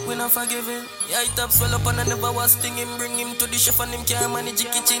 Evil, we not forgiving. Yeah, it up swell up and I never was stinging. Bring him to the chef and him can't manage the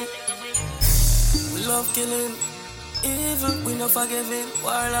kitchen. We love killing. Evil, we not forgiving.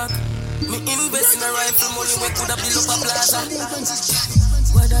 Warlock. Me invest in a rifle money, we coulda build up a plaza.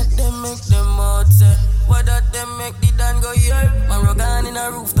 Why that them make them out say? Why that them make the dan go here? Man Rogan in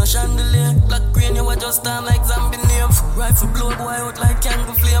a roof, no chandelier. Black green, you were just stand like zombie name. Rifle blow boy out like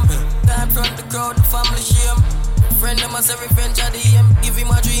candle flame. God front the crowd, the family shame. Friend them a say revenge at the aim. Give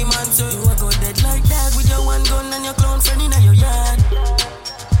him a dream and say you a go dead like that with your 1 gun and your clown friend in your yard.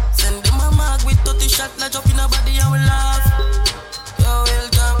 Send them a mark with 30 shot, like up in a body and we laugh. Yo,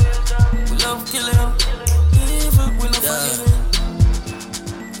 welcome. We love killing. Evil, we no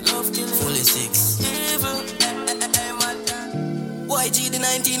YG the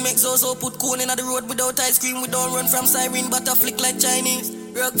 19 makes also put cool in the road without ice cream. We don't run from siren, but I flick like Chinese.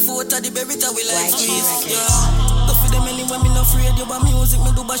 Rock foot at the berita we like squeeze. Yeah. Tough with them anyway, me no afraid. You about music, me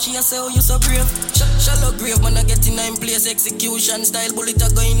do bashi and say, oh, you so brave. Shallow grave, man, I get in place. Execution style, bullet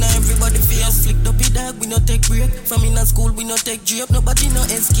a go in everybody face. Flicked up it dog, we no take break. From in school, we no take drape. Nobody no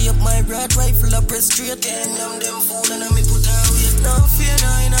escape. My broad rifle, I press straight. Can't them fool and I me put her weight. No fear,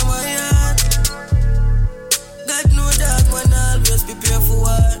 no in my heart. God know that, man, always prepare for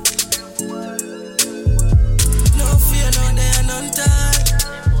war. No fear, no day and none time.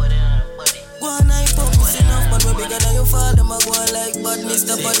 Go on, I pop me enough, but we bigger than your father. I go on like badness,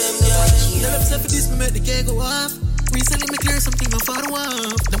 stop for them, yeah. Tell them stuff for this, me make the cake go off. Recently, me clear something my father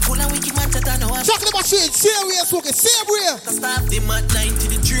want. Them full of wicked man that I know. Chocolate machine, serious, okay, same way. Stop them at 9 to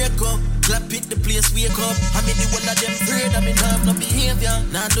the Draco. Clap it, the place wake up. I mean, the one of them afraid, I mean, have no behavior.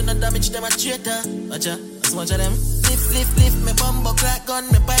 Now do not damage them a traitor. Watcha, as much of them. Lift, me bumbo crack gun,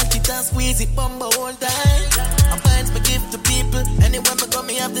 me bite it and squeeze it, bumbo all time. I find me give to people. Anywhere me go,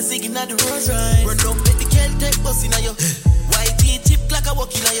 me have the signal at the rose right. Run up, make the Kel take bus in your white chip like a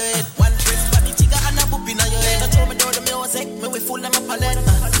walk in your head. One press, body chica and a boop in your head. I told me down the music, me we full of my palette.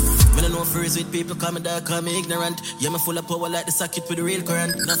 Me no know freeze with people, call me dark, call me ignorant. Yeah, me full of power like the socket with the real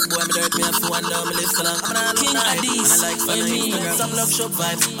current. Enough boy, me dirt, me have to wonder, me live so long. I'm an King Addies, I like fun on Instagram. Some love shop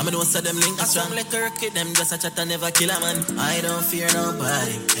vibes, I mean, don't say them link strong. Like a kid, them just a chat and never kill a man. I don't fear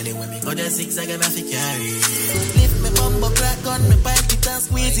nobody. Anyway, me go there 6, I get my fi carry. Lift me bumbo crack gun, me bite it and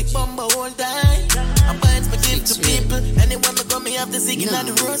squeeze it, bumbo all time. I bind me give to people. Anywhere me go, me have the signal at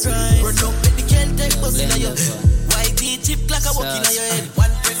the road right. Run up, make the Kel take bus in your white chip like a walk in your head.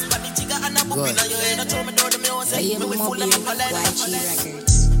 One press, body chica and a boop in your head. I told me down the music, me we full of my palette.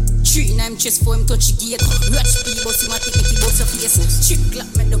 Treating him chest for him touch the gate. Watch people see my ticket, he boss of face. Chick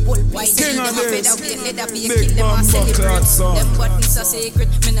clap me the whole place. Them a feather weight, leather be a kill them a celebrate. Them buttons are sacred.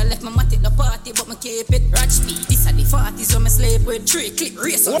 Me no left my mat at the party, but me keep it. Watch me, this are the 40s when me sleep with 3 clip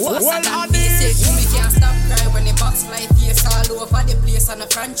race up faster than basic. Me can't stop cry when the box fly face all over the place on a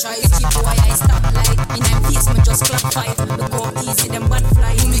franchise. Cheap boy I stop light. In them face me just clap 5. Look how easy them bad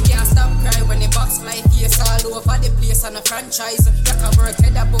fly. Me can't stop cry when the box fly face all over the place on a franchise. Like a work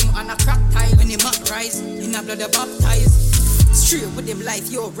head a boom and a crack time. When the mat rise, in a blood a baptized. Straight with them life,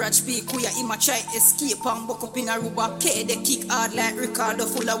 yo, Raj P. Kuya, him a try escape and buck up in a rubber. K, they kick hard like Ricardo.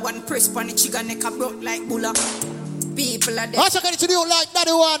 Full of one press, pan the chicken neck a broke like Bulla. People are dead. What's going to do like that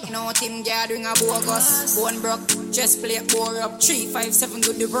one? No team gathering a bogus. Bone broke, chest plate bore up. 3-5-7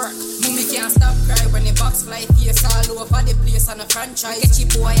 do the work. Mummy can't stop cry when the box fly face all over the place on a franchise. Get you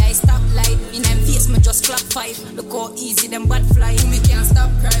boy, I stop light. In them face, me just clap 5. Look how easy them bad fly. Mummy can't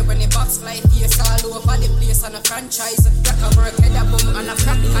stop cry when the box fly face all over the place on a franchise. Rock a work head a boom and a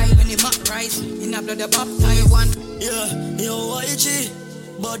crack high. When the mat rise, in a blood a baptized one. Yeah, yo, YG.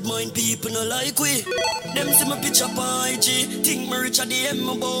 Bad mind people no like we. Them see my picture on IG. Think me rich at the end,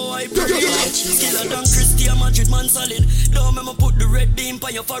 my boy. Skiller than Christian Madrid, man solid. Don't make me put the red beam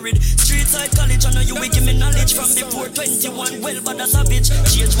on your forehead. Street side college, I know you will give me knowledge. From the 421, well, but that's a bitch.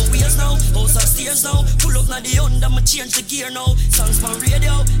 Change my ways now, house upstairs now. Pull up now the under, me change the gear now. Songs from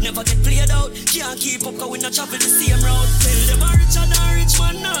radio, never get played out. Can't keep up, cause we not travel the same route. Tell them I'm rich and a rich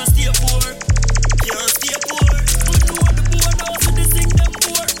man, nah stay poor. Can't stay poor. But know the poor now, so they sing them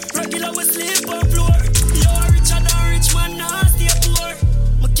poor. Regular we sleep on floor. You're rich and a rich man, nah stay poor.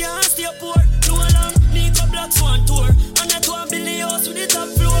 Me can't stay poor. No long, need a Black Swan tour. And that 1 billion house with the top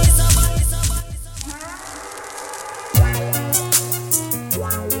floor. It's a bad, it's a bad, it's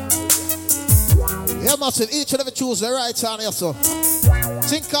a bad. Yeah, massive. Each and every Tuesday, right on here, so.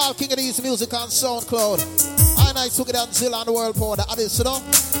 Think called King Addies Music on SoundCloud. I Swugee Don-Zilla on the world power, the Addies, you know.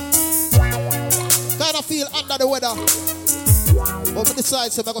 Kind of feel under the weather. But we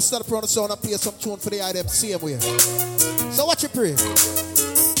decide so I'm going to start around the sound and play some tune for the item same way. So watch it pray.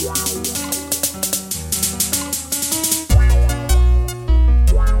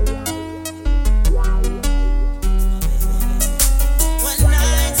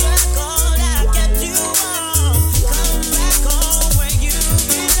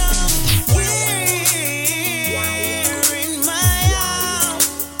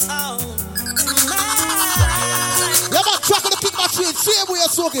 Same way,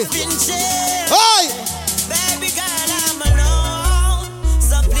 Swugee. Hey! Baby girl, I'm alone.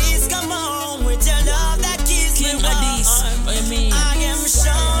 So please come home with your love that keeps me warm. What you mean? I am sure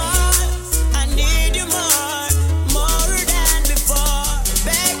I need you more than before.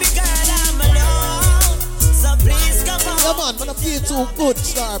 Baby girl, I'm alone. So please come home. Yeah, man, I feel too good,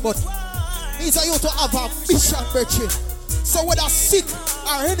 star, but these are you to have a mission, Bertie. So whether sick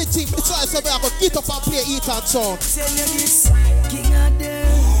or anything besides something, I'm gonna get up and play E-Town song. Tell you this, king of the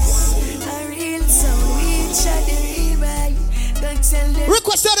a real sound, we shot the real right. Don't tell them.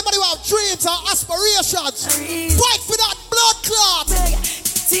 Request anybody who have dreams or aspirations. Fight for that blood clot.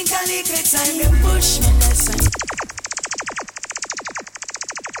 Think a little time, them push me, that's right.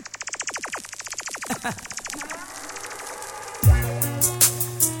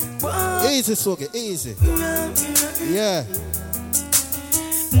 Easy, Swugee, easy. Yeah.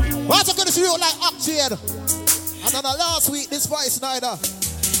 What's it gonna see you like Octane? And then last week, this voice neither.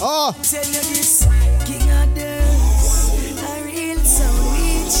 Oh. Tell you this, king of the a real sound,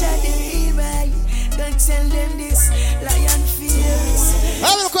 we shot the real right. Don't tell them this, lion fears.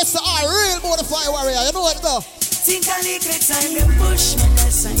 I request the real modified warrior, you know what though? Think a little time, them push me,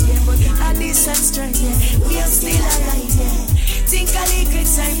 that's right, yeah. But Addies and strength, yeah, we are still alive, yeah. Think a little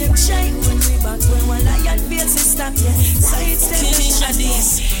time, them shine when we back. When one lion feels to stop, yeah. So it's them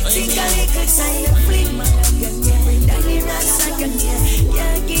Addies. Think a little time, them fling man again, yeah. Bring down the rats again, yeah.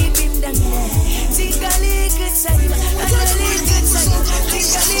 Yeah, keep him down, yeah. Think a little time, and a little time. Think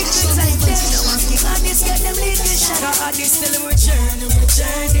a little time, them no one keep Addies, get them little shot. Addies tell them return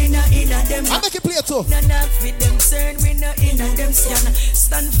in a them. I make it play too. None of it them turn, we no in a them scan.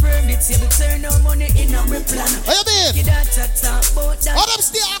 Stand firm, the table turn, no money in a we plan. What you mean? Get that talk about that. All them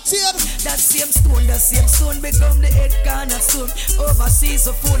stay active. That same stone become the head corner stone. Overseas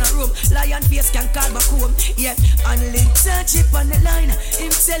a phone a room, lion face can call back home. Yeah, and link touch it on the line.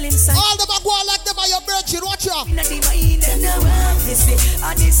 Him tell him sign. All them a go like them are your virgin, watch out. Inna the mind, them now have this day.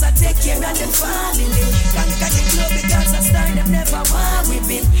 Addies a take care of them family. Conquer the club because a star them never want with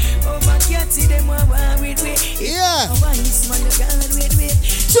him. Over catty them want with me. Yeah. Wise man the God with me.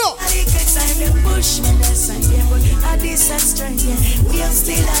 Sure. A little time them push me that's right, yeah. But Addies and strength, yeah. We are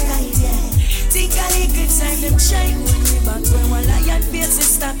still alive, yeah. Think a little time them shine when we back. When one lion feels to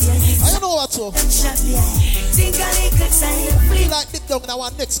stop, yeah. I don't know what to. Shot, yeah. Think a little time them feel like dip down in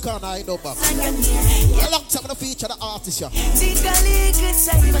our next corner, I know back. A long time to feature the artist, yeah. Think a little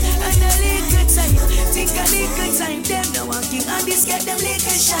time and a little time. Think a little time them no one king and this get them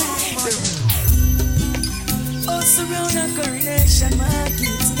little shine. Also round a coronation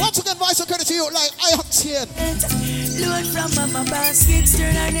market. Once again, voice of courtesy you like I have seen. Load from mama basket,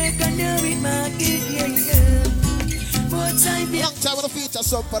 turn her neck and know it market, yeah, yeah. More time, yeah. Long time with a feature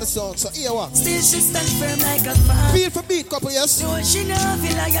song for the song, so here one. Still she stand firm like a farm. Feel for beat, couple years. No, she know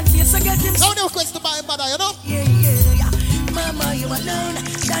feel like a face, I get him. Now they request to buy mother, you know? Yeah, yeah, yeah. Mama, you alone.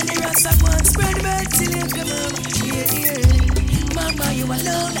 Danny Rasta one spread back till you come home. Yeah, yeah. Mama, you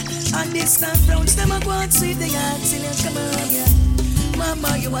alone. And this time browns, them a go and sweep the yard till you come home, yeah.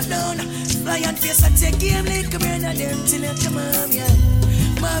 Mama, you alone. Fly and face and take game like a brain of them till you come home, yeah.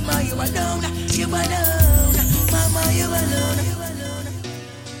 Mama, you alone. You alone. Mama, you alone. You alone.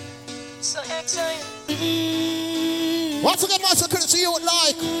 So excited. Once again, voice of courtesy you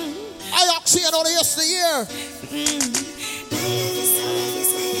like I have seen all the yesteryear.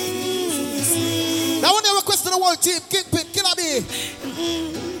 Now when they request to the world team, Kingpin, Killer B,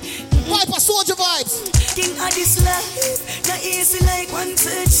 Viper Soldier Vibes. King Addies life, not easy like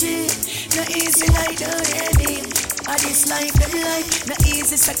 130, not easy like the heavy. Addies life, them life, not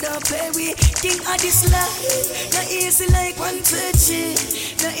easy, so don't play with. King Addies life, not easy like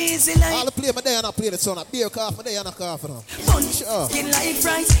 130, not easy like. I'll play my day and I play the song. I beer cough my day and I cough now. Punch, skin like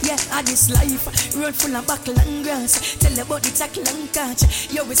fries, yeah, Addies life. Road full of buckle and grass. Tell about the tackle and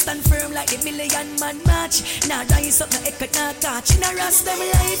catch. Yo, we stand firm like the million man march. Now rise up, no echo, no catch. In a rest them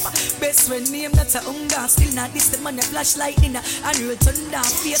life. Best friend name, that's a hunger. Still not this, the man, the flashlight in a roll thunder.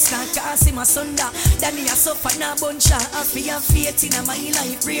 Face can't cast him a sunder. Danny a suffer, na bunch. Happy and faith in my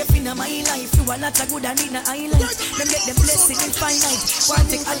life. Brave in my life. You are not a good and in a highlight. Them get them blessing in finite. One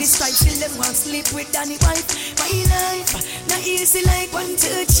thing at this time, still them want sleep with Danny wife. My life, not easy like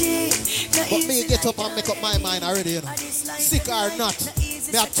 130. But me get up and make up my mind already, you know. Sick or not,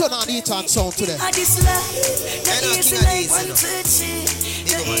 me a turn on E-Town sound today. Addies life, not easy like 130.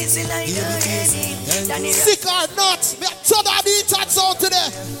 Not easy like the sick or not, me a turn on E-Town sound today.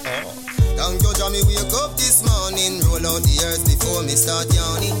 Thank you, Jamie, wake up this morning. Roll out the earth before me start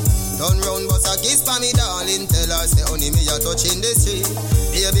yawning. Turn round, but a kiss for me, darling. Tell her, say, honey, me a touching the street.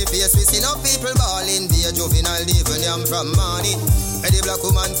 Baby face, we see no people balling. Be a juvenile, even I'm from morning. Where the black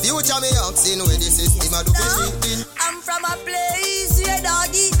woman future, me asking where the system a do for I'm from a place where dog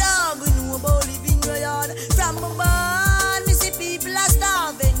eat dog. We know about living your yard. From a barn, me see people are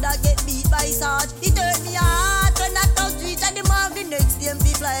starving. That get beat by Sarge. It hurt me heart when I touch street and the morning next day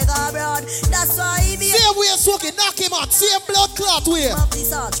people like abroad. That's why he be same way Swugee knock him out. Same blood clot way.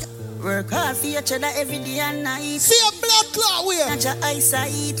 Work hard for your cheddar every day and night. See a blood clot where? Not your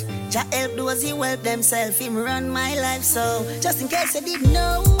eyesight. Jah help those who help themselves. Him run my life, so just in case you didn't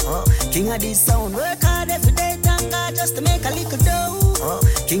know. King of this sound. Work hard every day, thank God, just to make a little dough.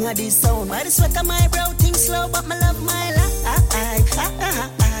 King of this sound. By the sweat of my brow, think slow, but me love my life.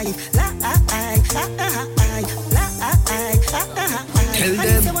 Tell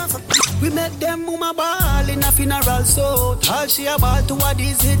them we met them mama ball in a funeral so all she about to what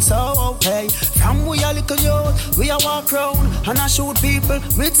is it so okay. From we a little youth, we a walk round and I shoot people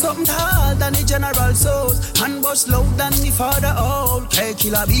with something tall than the general souls and bust loud than the father old. Hey,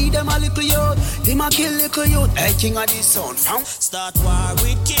 killer be them a little youth, him a kill little youth. Hey, king of this sound from start war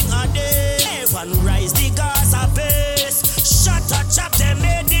with King Addies. Everyone rise the Gaza base. Shut up, chop them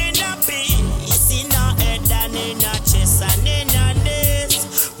head in a piece. In a head and in a chest and in a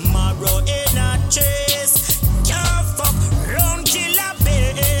nest. Marrow in a chest. Can't fuck round kill a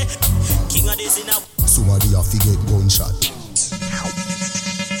bay. King Addies in a somebody have to get gunshot.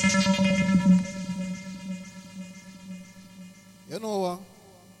 You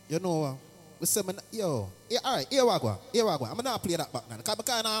know what? We say, yo, yeah, all right, here we go. I'm not play that back now. Because I'm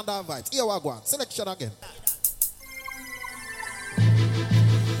kind of under vibes. Here we go. Selection again.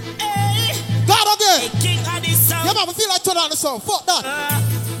 Hey. God again. Hey, King Addies sound. Yeah, man, we feel like turn on the song. Fuck that.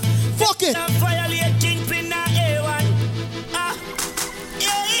 Fuck it. Violate Kingpin na A1.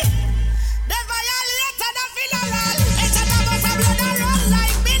 Yeah. The violator the funeral. It's a double of blood and run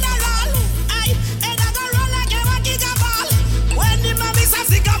like mineral. Aye, and I go run like a gigaball. When the mommies are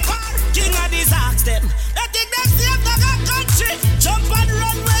sick of power, King Addies ask them. They think they save the country. Jump and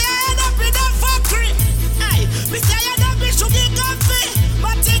run where you end up in the factory. Aye, we say you don't be sugar coffee.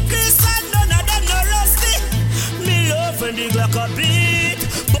 But in Christian, none of them no rusty. Me love when the Glock a beat.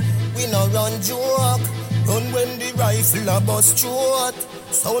 We no run joke, run when the rifle a bust throat.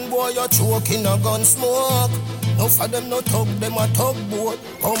 Sound boy a choke in a gun smoke. No for them no tug, them a tugboat.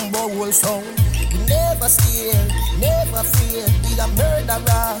 Combo whole sound. We never scared, never fear. We a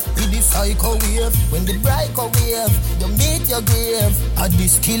murderer, we the psycho wave. When the microwave, you meet your grave.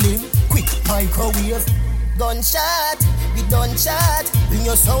 Addies kill him, quick microwave. Gunshot, we don't chat. Bring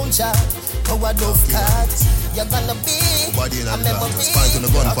your sound chat, power dove cat. You're gonna be a memory. Fight on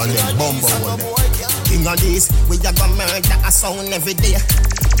the gun for them, bomb one day. King Addies, we a go murder a sound every day.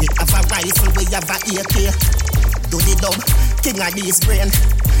 We have a rifle, we have a AK. Do the dub, King Addies brain.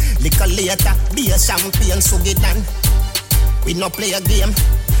 Little later, be a champion, Swugee Don. We no play a game.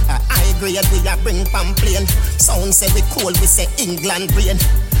 High grade, we a bring pamphlet. Sound say we cool, we say England brain.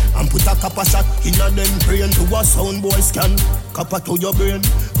 And put a copper shot in a them brain to a sound boy scan. Copper to your brain,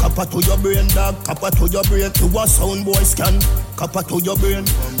 dog. Copper to your brain to a sound boy scan. Copper to your brain,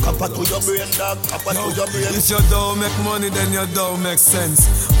 dog. Copper to your brain. If you don't make money, then you don't make sense.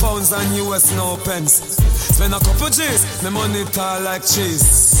 Pounds and US, no pence. Spend a couple G's, my money tall like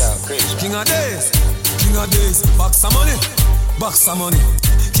cheese. Yeah, crazy. King Addies, box of money.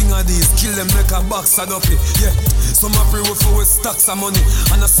 King Addies, kill them, make a box of duffy. Yeah, some are free with stacks of money.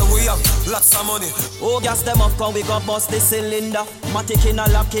 And that's how we have lots of money. Oh, gas them up and we got bust the cylinder. Matic in a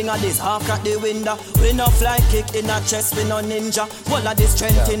lap, King Addies, half crack the window. We no fly kick in a chest, we no ninja. All of the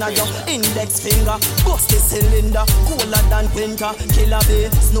strength in a your index finger. Bust the cylinder, cooler than winter. Killer B,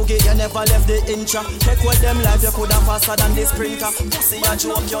 Swugee, you never left the intra. Take with them life, you coulda faster than the sprinter. Pussy a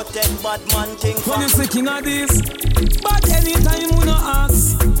joke, your 10 bad man thing. When you say King Addies, but anytime you no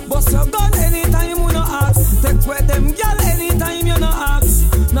ask. Bust your gun anytime you no ask. Take with them girl anytime you no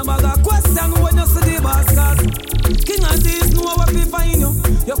ask. No matter question when you see the basket. King Addies know what we find you.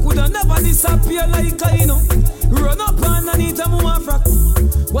 You coulda never disappear like I know. Run up underneath a woman frack.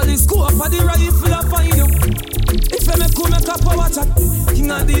 Well the scope for the rifle a find you. If you make a power chat,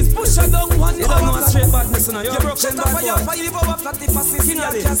 King Addies push her down one. You don't know a straight badness now. You broke shut up for your power flat. The fastest King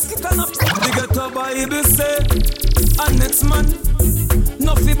Addies kick on up. The ghetto Bible say, and next man.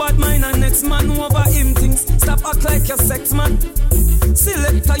 Nuffy bad mind and next man over him things. Stop act like your sex man.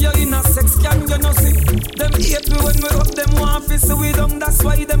 Selector you in a sex can you no see. Them hate me when we up them want fi see we down. That's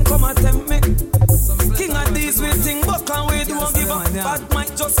why them come and tempt me. King Addies we think buck and we don't give up. Bad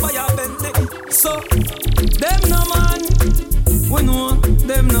might just fire Bentley. So them no man. We know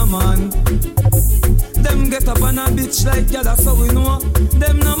them no man. Them get up on a bitch like yada so we know.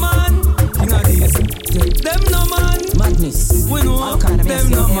 Them no man. King Addies. Them no man. Madness. We know them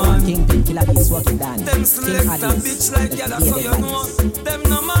no man. Kingpin, Killer Bees, Swugee Don. Them select a bitch like yada so you know. Them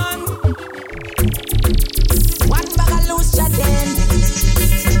no man. One bag of loose shot in.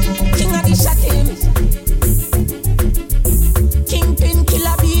 King Addies shot him. Kingpin,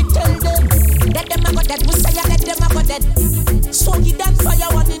 Killer Bee, tell them. Let them a go dead. We say ya let them a go dead. Swugee Don fire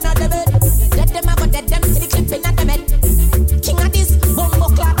one in the bed.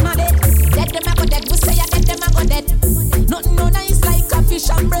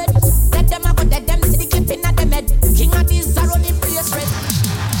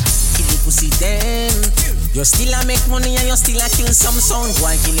 sound,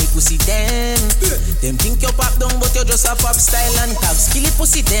 boy, kill it pussy them. Them think you pop down, but you just a pop style and tags. Kill it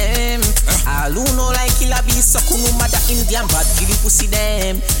pussy them. All who know like killer bees, so no matter Indian bad, kill it pussy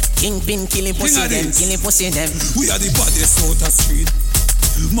them. Kingpin, kill it pussy them, kill it pussy them. We are the baddest out of street.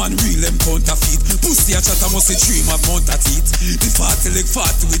 Man real them counterfeit. Pussy a chatter must a dream of mount a teeth. The 40 leg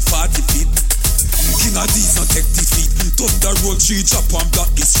 40 with 40 feet. King Addies not take defeat. Thunder roll tree chop and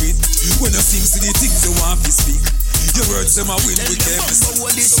block the street. When you sing to the things you want to speak. Your words them a win with them.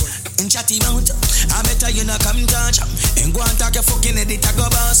 Chatty mount, I better you not come touch. And go and talk your fucking edit a go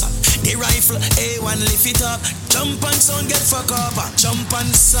boss. The rifle, A1 lift it up. Jump and sound get fuck up. Jump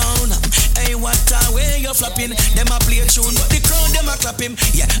and sound. Hey, what a way you flapping. Them a play tune, but the crowd them a clap him.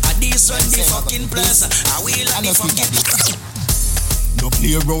 Yeah, Addies run the fucking place. I will and the fucking. No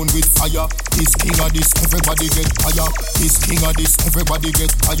play around with fire. This king of this, everybody get fire. This king of this, everybody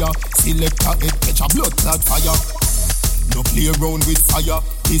get fire. Selector head catch a blood clot fire. No play around with fire.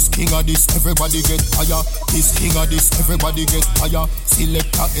 This king of this, everybody get fire. This king of this, everybody get fire.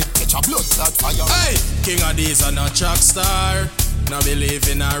 Selector head catch a blood clot fire. Hey, King Addies are not track star. No believe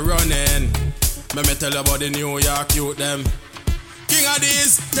in a running. Let me tell you about the New York youth them. King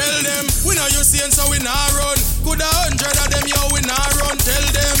Addies, tell them we know you seeing so we not run. Could 100 of them yo we not run. Tell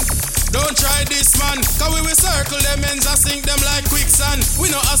them don't try this man, cause we will circle them ends and sink them like quicksand. We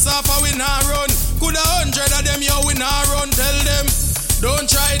know Asafa we not run. Could 100 of them yo we not run. Tell them don't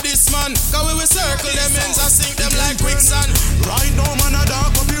try this man, cause we will circle them ends and sink them like quicksand. Right now man a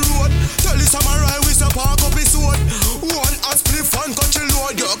dark up the road. Tell the samurai we say park up his sword. One a split fan country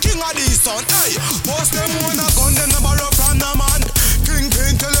load. Yo King Addies son, hey. Post them one a gun them never borrow from the man. King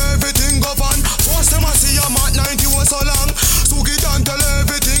tell everything go on. Force them a see a mat 90 was so long. Swugee Don tell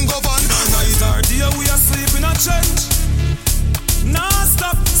everything go on. Night or day we are sleeping a trench. Nah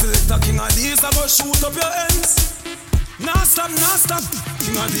stop. Select a King Addies I go shoot up your ends. Nah stop,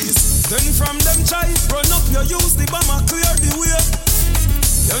 King Addies. Then from them try, run up your use the bomber, clear the way.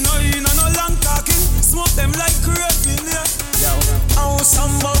 You know in no long talking, smoke them like crepe in here. Yo, oh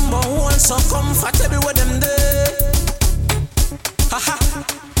some bumbo hold so comfortable with them there. Haha,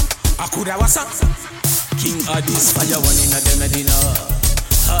 I coulda was up. King Addies fire one in a dem Medina.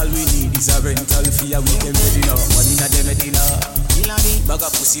 All we need is a rental fee with them Medina. One in a dem Medina. Bag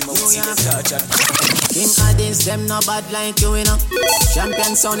of pussy mouth see them touch. King Addies, them no bad like you, you know.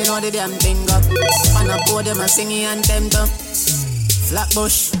 Champion sound, you know the damn thing up. On a board, them a singing and them too.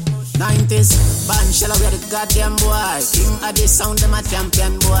 Flatbush, 90s, Banshella, we are the goddamn boy. King Addies sound, them a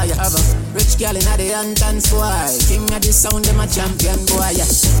champion boy. You have a rich girl in the Hamptons boy. King Addies sound, them a champion boy.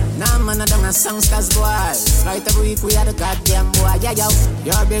 Yeah. Nah man, I don't a songsters boy. Right every week we are the goddamn boy. Yeah yo,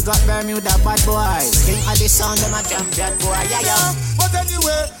 you're big up Bermuda bad boys. King Addies sound, them a champion boy. Yeah yo. But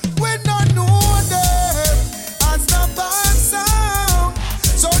anyway, we don't know them as the bad sound.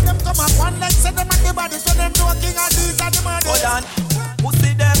 So them come up one leg, say them at the body, so them do a King Addies and the mother. Hold on,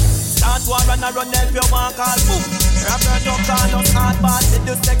 pussy them. Start war and a run help your one call. Boom. Rapper don't call us hard bad. Did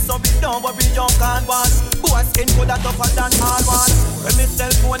the sex so big down, but we don't can't want. Boy skin coulda tougher than hard one. When me cell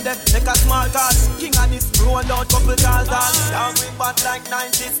phone them, make a small call. King Addies roll out couple calls on. Down we back like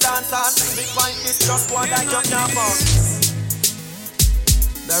 90s dancers. Big find this just one like your camper.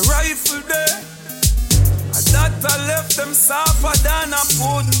 The rifle there, a doctor left them softer than a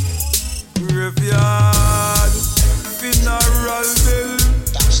pudding. Graveyard, funeral bill,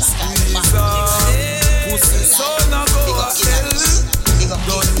 squeezer, pussy son a go a hell.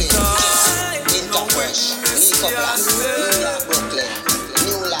 Don't die, no fresh, New York, Brooklyn,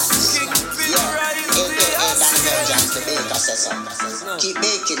 New Lats, keep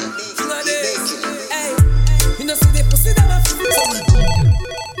baking it, keep baking it. Hey, you know see the pussy that I feel.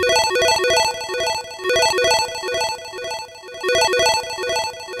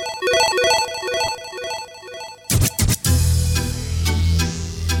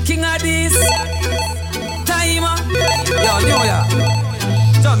 King Addies, Timer, yo, New York,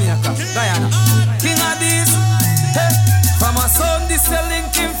 Jamaica, Guyana. King Addies, hey, from a son this selling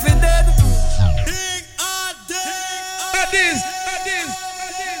King for dead. King Addies,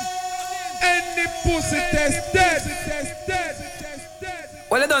 any pussy test dead.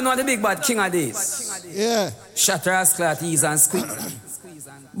 Well, you don't know the big bad King Addies. Yeah. Shatter as clot, ease and squeeze.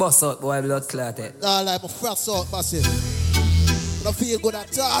 Bust out, boy, blood clotted. Nah, like my fresh out, massive. But I feel good at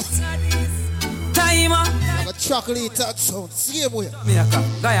that. Timer. Like a chocolate touch sound. Same way. Jamaica,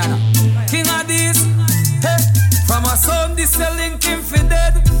 Guyana. King Addies, hey, from a son this selling King for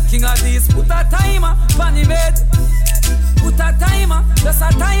dead. King Addies put a timer on the bed. Put a timer, just a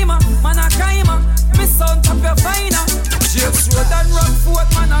timer, man a crimer. Me sound top your finer. James Road and Rockford,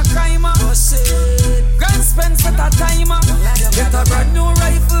 man a crimer. Grand Spence set a timer. Get a brand new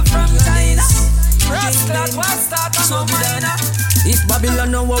rifle from China. Rascal, what start on no minor. If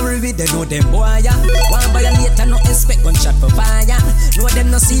Babylon no worry with they know them boy ya. One violate and no expect gunshot for fire. Know them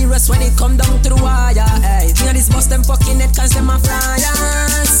no serious when it come down to the wire. Hey, me and this bust them fucking head cause them a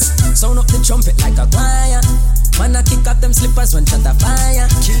flyers. Sound up the trumpet like a choir. Man a kick up them slippers when shot a fire.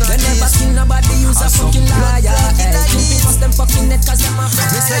 They never seen nobody use a fucking liar. Hey, Kingpin bust them fucking head cause them a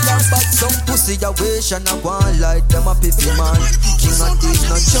flyers. Me say I'm back some pussy a wish and I want like them a pippy man. King Addies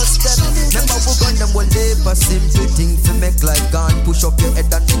not just them. Remember we gun them will live a simple thing to make like gun. Push up your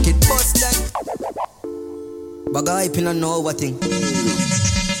head and make it bust them. Bagay pin and know what thing.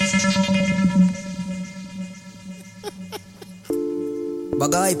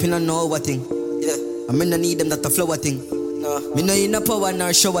 Bagay pin and know what thing. I mean I need them that a flower thing. No. Me no in a power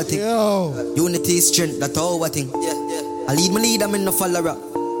nor shower thing. Yo. Unity strength that our thing. I lead my lead, I'm in no follower.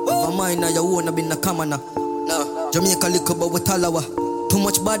 My mind now you wanna be in a commoner. No. Jamaica liquor but with talawa. Too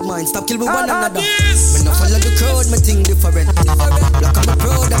much bad mind, stop kill me one another. Me no follow the crowd, me think different. Like I'm a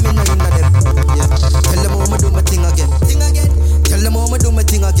proud, I'm in a them. Yeah. Tell them how me do my thing again. Tell them how me do my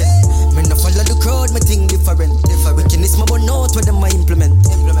thing again. Me no follow the crowd, me think different. Wickedness my burn out where them I implement.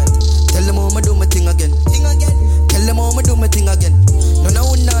 Tell them how me do my thing again. Tell them how me do my thing again.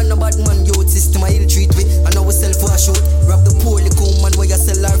 No bad man, youth system I ill treat we. I know we sell for a shoot. Grab the poor little man where you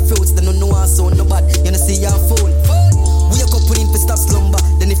sell our fruits. They don't know our sound, no bad. You know see your phone. We a couple in for stop slumber.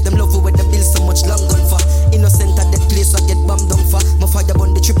 Then if them love you with the bill so much long gone for. Innocent at that place I get bombed down for. My fire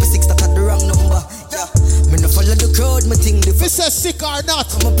on the 666 that had the wrong number. Yeah. Me no follow the crowd, me think the This is sick or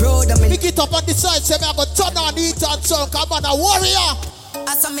not. I'm a proud, I mean. Pick it up on the side, say me I go turn on the heat and so come on a warrior.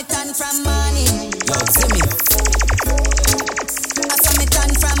 I saw me turn from morning. Yo, see me. I saw me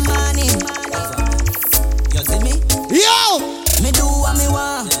turn from morning. You see me? Yo! Me do what me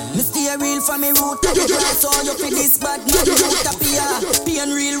want. Me stay real from me root. I so you feel this bad man. Root up here.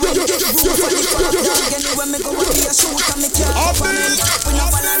 Pain real when you get root for the fuck dog. Anyway me go up here shoot and me can't up on him. We no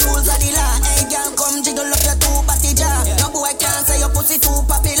follow rules of the law. Hey girl come jiggle up your two patty jaw. No boy can't say your pussy too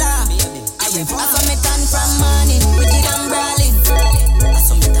popular. I saw me turn from morning. Wicked and brawling. I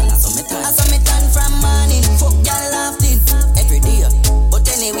saw me turn from morning. Fuck y'all laughing every day. But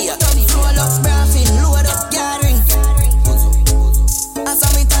anyway, roll up braffing, load up gathering. I saw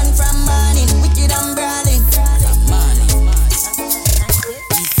me turn from morning, wicked and brawling.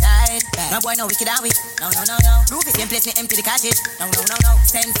 No boy no wicked and we. No. Roof it, same place me empty the cottage. No.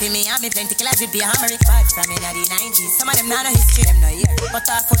 Send to me and me plenty class with be a hammer. Vibes from in the 90s. Some of them not no history, them no year. But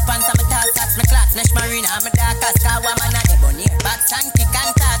our foot pants and my tall socks, my clocks, mesh marina, and my dark ass car, woman and the bonnier. Bats and kick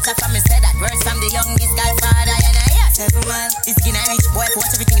and touch, from me say that words from the youngest godfather, and I hear. 7 man, this skin I reach, boy,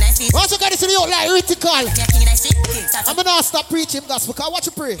 watch everything I see. Watch you got this in the out like critical. I'm gonna stop preaching gospel, cause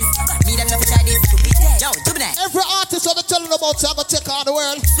watch you pray. Me them never try this, to be dead. Yo, juvenile. Every artist I'm telling them about, so I'm gonna take on the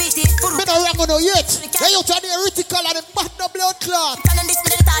world. Sweetie, me no wrong no yet. They out on the critical and the bad no blood clot.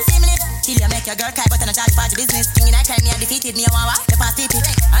 Till you make your girl cry, but I'm not charge for the business. Thinking I crime, me and defeated me, I want the past people.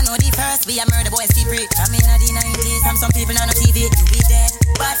 I know the first, we a murder boys, keep free. From in the 90s, from some people on the TV, you be dead.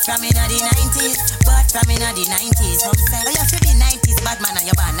 But from in the 90s, some say, oh you should be 90s, bad man, and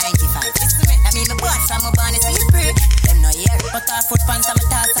you're born 95. Listen to me, that mean me bought from my born is be free. Them no year, but our foot pants and my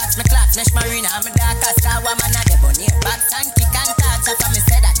tall socks, my clocks, mesh marina, and my dark ass car, woman and the bonnier. Bats and kick and touch, from me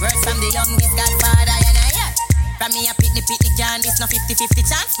say that words from the youngest godfather, and I hear. From me a pitney can, this no 50-50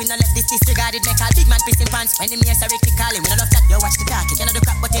 chance. We no left this disregarded, make all big man pissing pants. When the mayor say Ricky calling, we no love that, yo watch the talking. You know the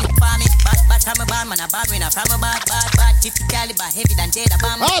crap but in for me. Bad from a bad man, a bad winner from a bad 50 caliber, heavy than Jada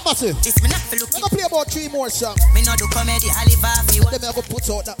Bomb. Alright, massive. This me not for look. I'm gonna play about 3 more songs. Me no do comedy, Oliver, you. Let me have a put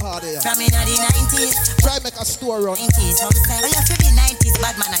out that hard there. From in the 90s. Try make a store run. 90s, some say, oh you should be 90s,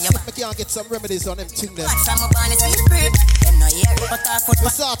 bad man and you. I can't get some remedies on them thing there. Bad from a bad is free. Them no year, but our foot.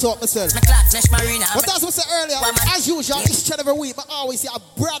 I start out myself. My clocks, mesh marina. But as we said earlier, as usual, each and every week, I always see a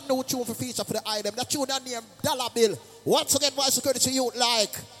brand new tune for feature for the item. That tune that name Dollar Bill. Once again, voice security to you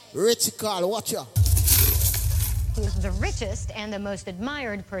like Richie watch ya. Who's the richest and the most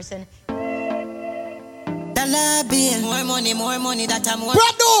admired person? Dollar Bill. More money that I'm more.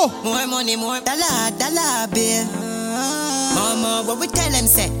 Brand new. More money, more. Dollar Bill. Mama, what we tell them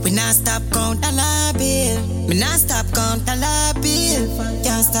say, we not stop count dollar bill. We not stop count dollar bill.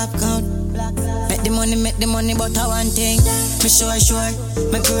 Can't stop count. Make the money, but I one thing. Me sure,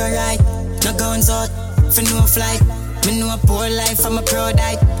 me grow right. No guns out, for no flight. Me know a poor life, I'm a proud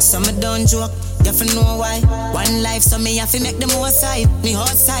height. So me don't joke, You fi know why. One life, so me have to make the most side. Me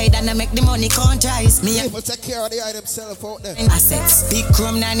outside and I make the money count rise. Me people take care of the item self out there. Assets, big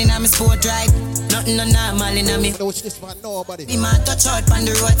chrome 9 in my sport drive. Nothing no normal in me. Watch this man, nobody. Be man touch out on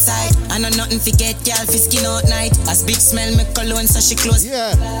the roadside. I know nothing fi get girl fi skin out night. As big smell me cologne so she close.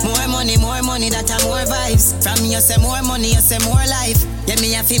 Yeah. More money, that a more vibes. From me you say more money, you say more life. Yeah,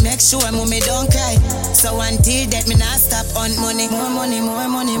 me have to make sure me don't cry. So until that me not stop on money. More money,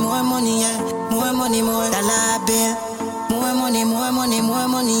 yeah. More money, more dollar bill. More money,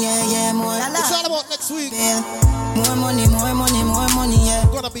 yeah, more dollar. It's all about next week. Bill. More money, yeah.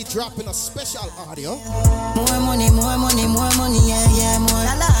 I'm gonna be dropping a special audio. More money, yeah, more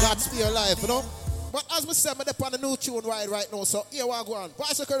dollar. God's be alive, you know. But as we said, I'm on a new tune right now, so here we go on.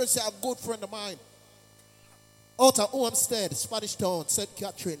 Vice Security, a good friend of mine. Out of Homestead, Spanish Town, St.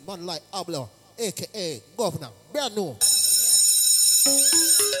 Catherine, man like Ablo, a.k.a. Governor. Brand new.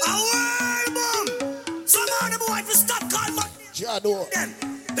 Some of the boys will stop calling my Jado.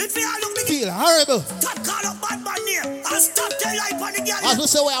 If you look the feel horrible. Stop calling up bad man name. And stop tell life on the girl. As we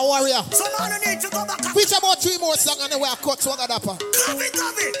say, we're a warrior. Some of the need to go back. Preach about 3 more songs and then we're cut so I got up. Love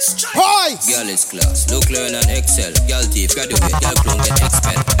it. Strike. Hi. Girl is class. Look, learn and excel. Girl thief, graduate. Girl clone get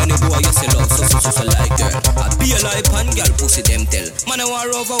expelled. Any boy you sell out, so like girl. I be a life and girl pussy them tell. Man, I war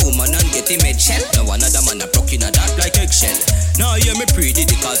over woman and get him made shell. Now another man a broke in a dark like eggshell. Now hear me pretty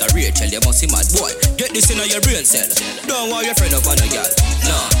because I Rachel. You must see mad boy. Get this in your brain cell. Don't want your friend up on a girl.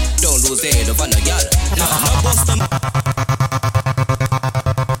 No, don't lose the head up on a girl. No, bust them.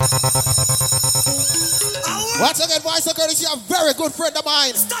 Once again, Vice Security, you're a very good friend of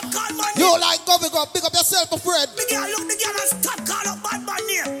mine. Stop calling my name. You like Governor, big up yourself, my friend. The girl look the girl and stop calling up bad man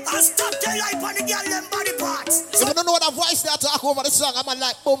name. And stop tell life on the girl them body parts. If you don't know that voice there talk over the song, I'm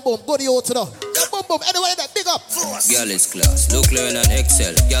like boom boom, go to you to the boom boom. Anyway, that big up. Girl is class, look, learn and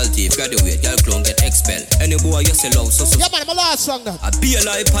excel. Girl thief, graduate, girl clone get expelled. Any boy you sell out, so. Yeah man, my last song that. I be a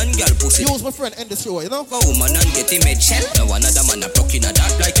life and girl pussy. Use my friend in the show, you know. A woman and get him made shell. Now another man a broke in a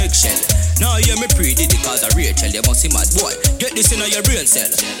dark like eggshell. Now hear me pretty because I Rachel. You must see mad boy. Get this in your brain cell.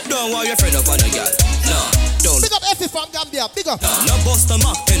 Don't want your friend up on a girl. No, don't. Big up Effie from Gambia, big up. No bust them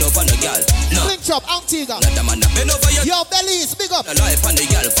up, pen up on a girl. No. Link Chop, Antigua. Another man a bend over your. Yo, Belize, big up. The life on the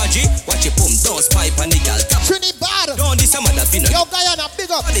girl, Faji. Watch it pump, don't pipe on the girl. Trinidad. Don't this a mother finna. Yo, Guyana, big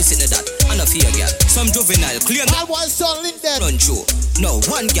up. What is it that? I no fear girl. Some juvenile clear. All one son Linden. Run through. No,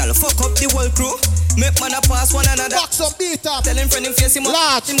 one girl fuck up the whole crew. Make man a pass one another. Box some beat up. Tell him friend him face him up.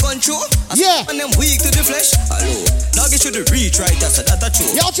 Large. Him gun through. Yeah. And them weak to the flesh. Hello. Now get you the reach right. That's a true.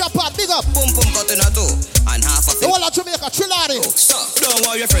 Yo, Japan, big up. Pum cut in a two. And half of it. The whole of Jamaica, Trinidad. Stop. Don't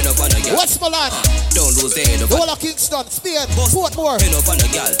want your friend up on a girl. Westmoreland. Don't lose the head of the whole of Kingston, Spain, Portmore. Bend up on a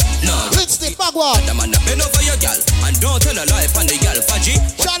girl. No. Princeton, Bagua. The man bend over your girl. And don't tell a life on the girl. Faji.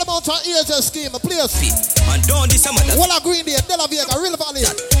 Charlemont on Angel Scheme, please. And don't this summer. Whole of Green Bay, Dela Vega, River Valley,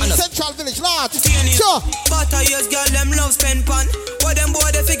 Central Village, Large. Sure. But I years girl them love spend pan. What them boy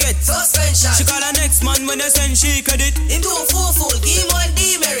they forget? Suspension. She call her next man when they send she credit. Him do full, give one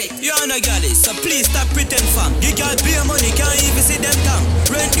demerit. You are no girl, so please stop pretend fam. You girl pay money, can't even see them come.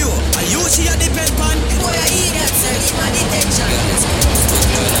 Rent you, and you she a depend pan. Boy I eat that sir, in my detention. Girl is stop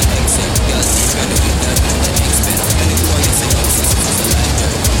learn and excel. Girl see trying to get that and expel. Any boy you say no, so like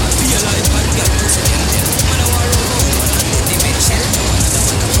girl. I be a life man, girl pussy them tell. Man I want over woman and get the big shell. No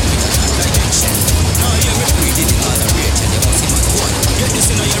another man a fuck with a dark like eggshell. Now you me pretty the other Rachel. You must see my boy. Get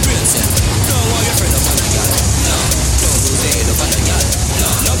this in your brain cell. Don't want your friend up on a girl. No, don't lose the head up on a girl.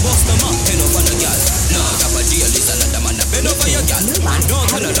 No bust them up, pen up on a girl. No, drop a jail is another man a bend over your girl. And don't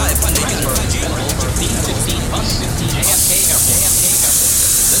tell a life on the girl. 15 bus 15 AFK Airport.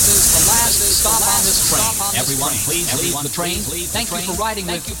 This is the last stop on this train. Everyone, please leave the train. Thank you for riding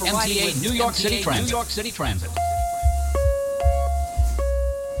with MTA New York City Transit.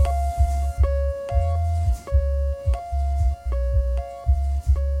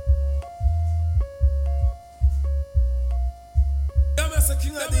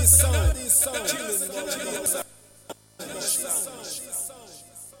 King of these songs.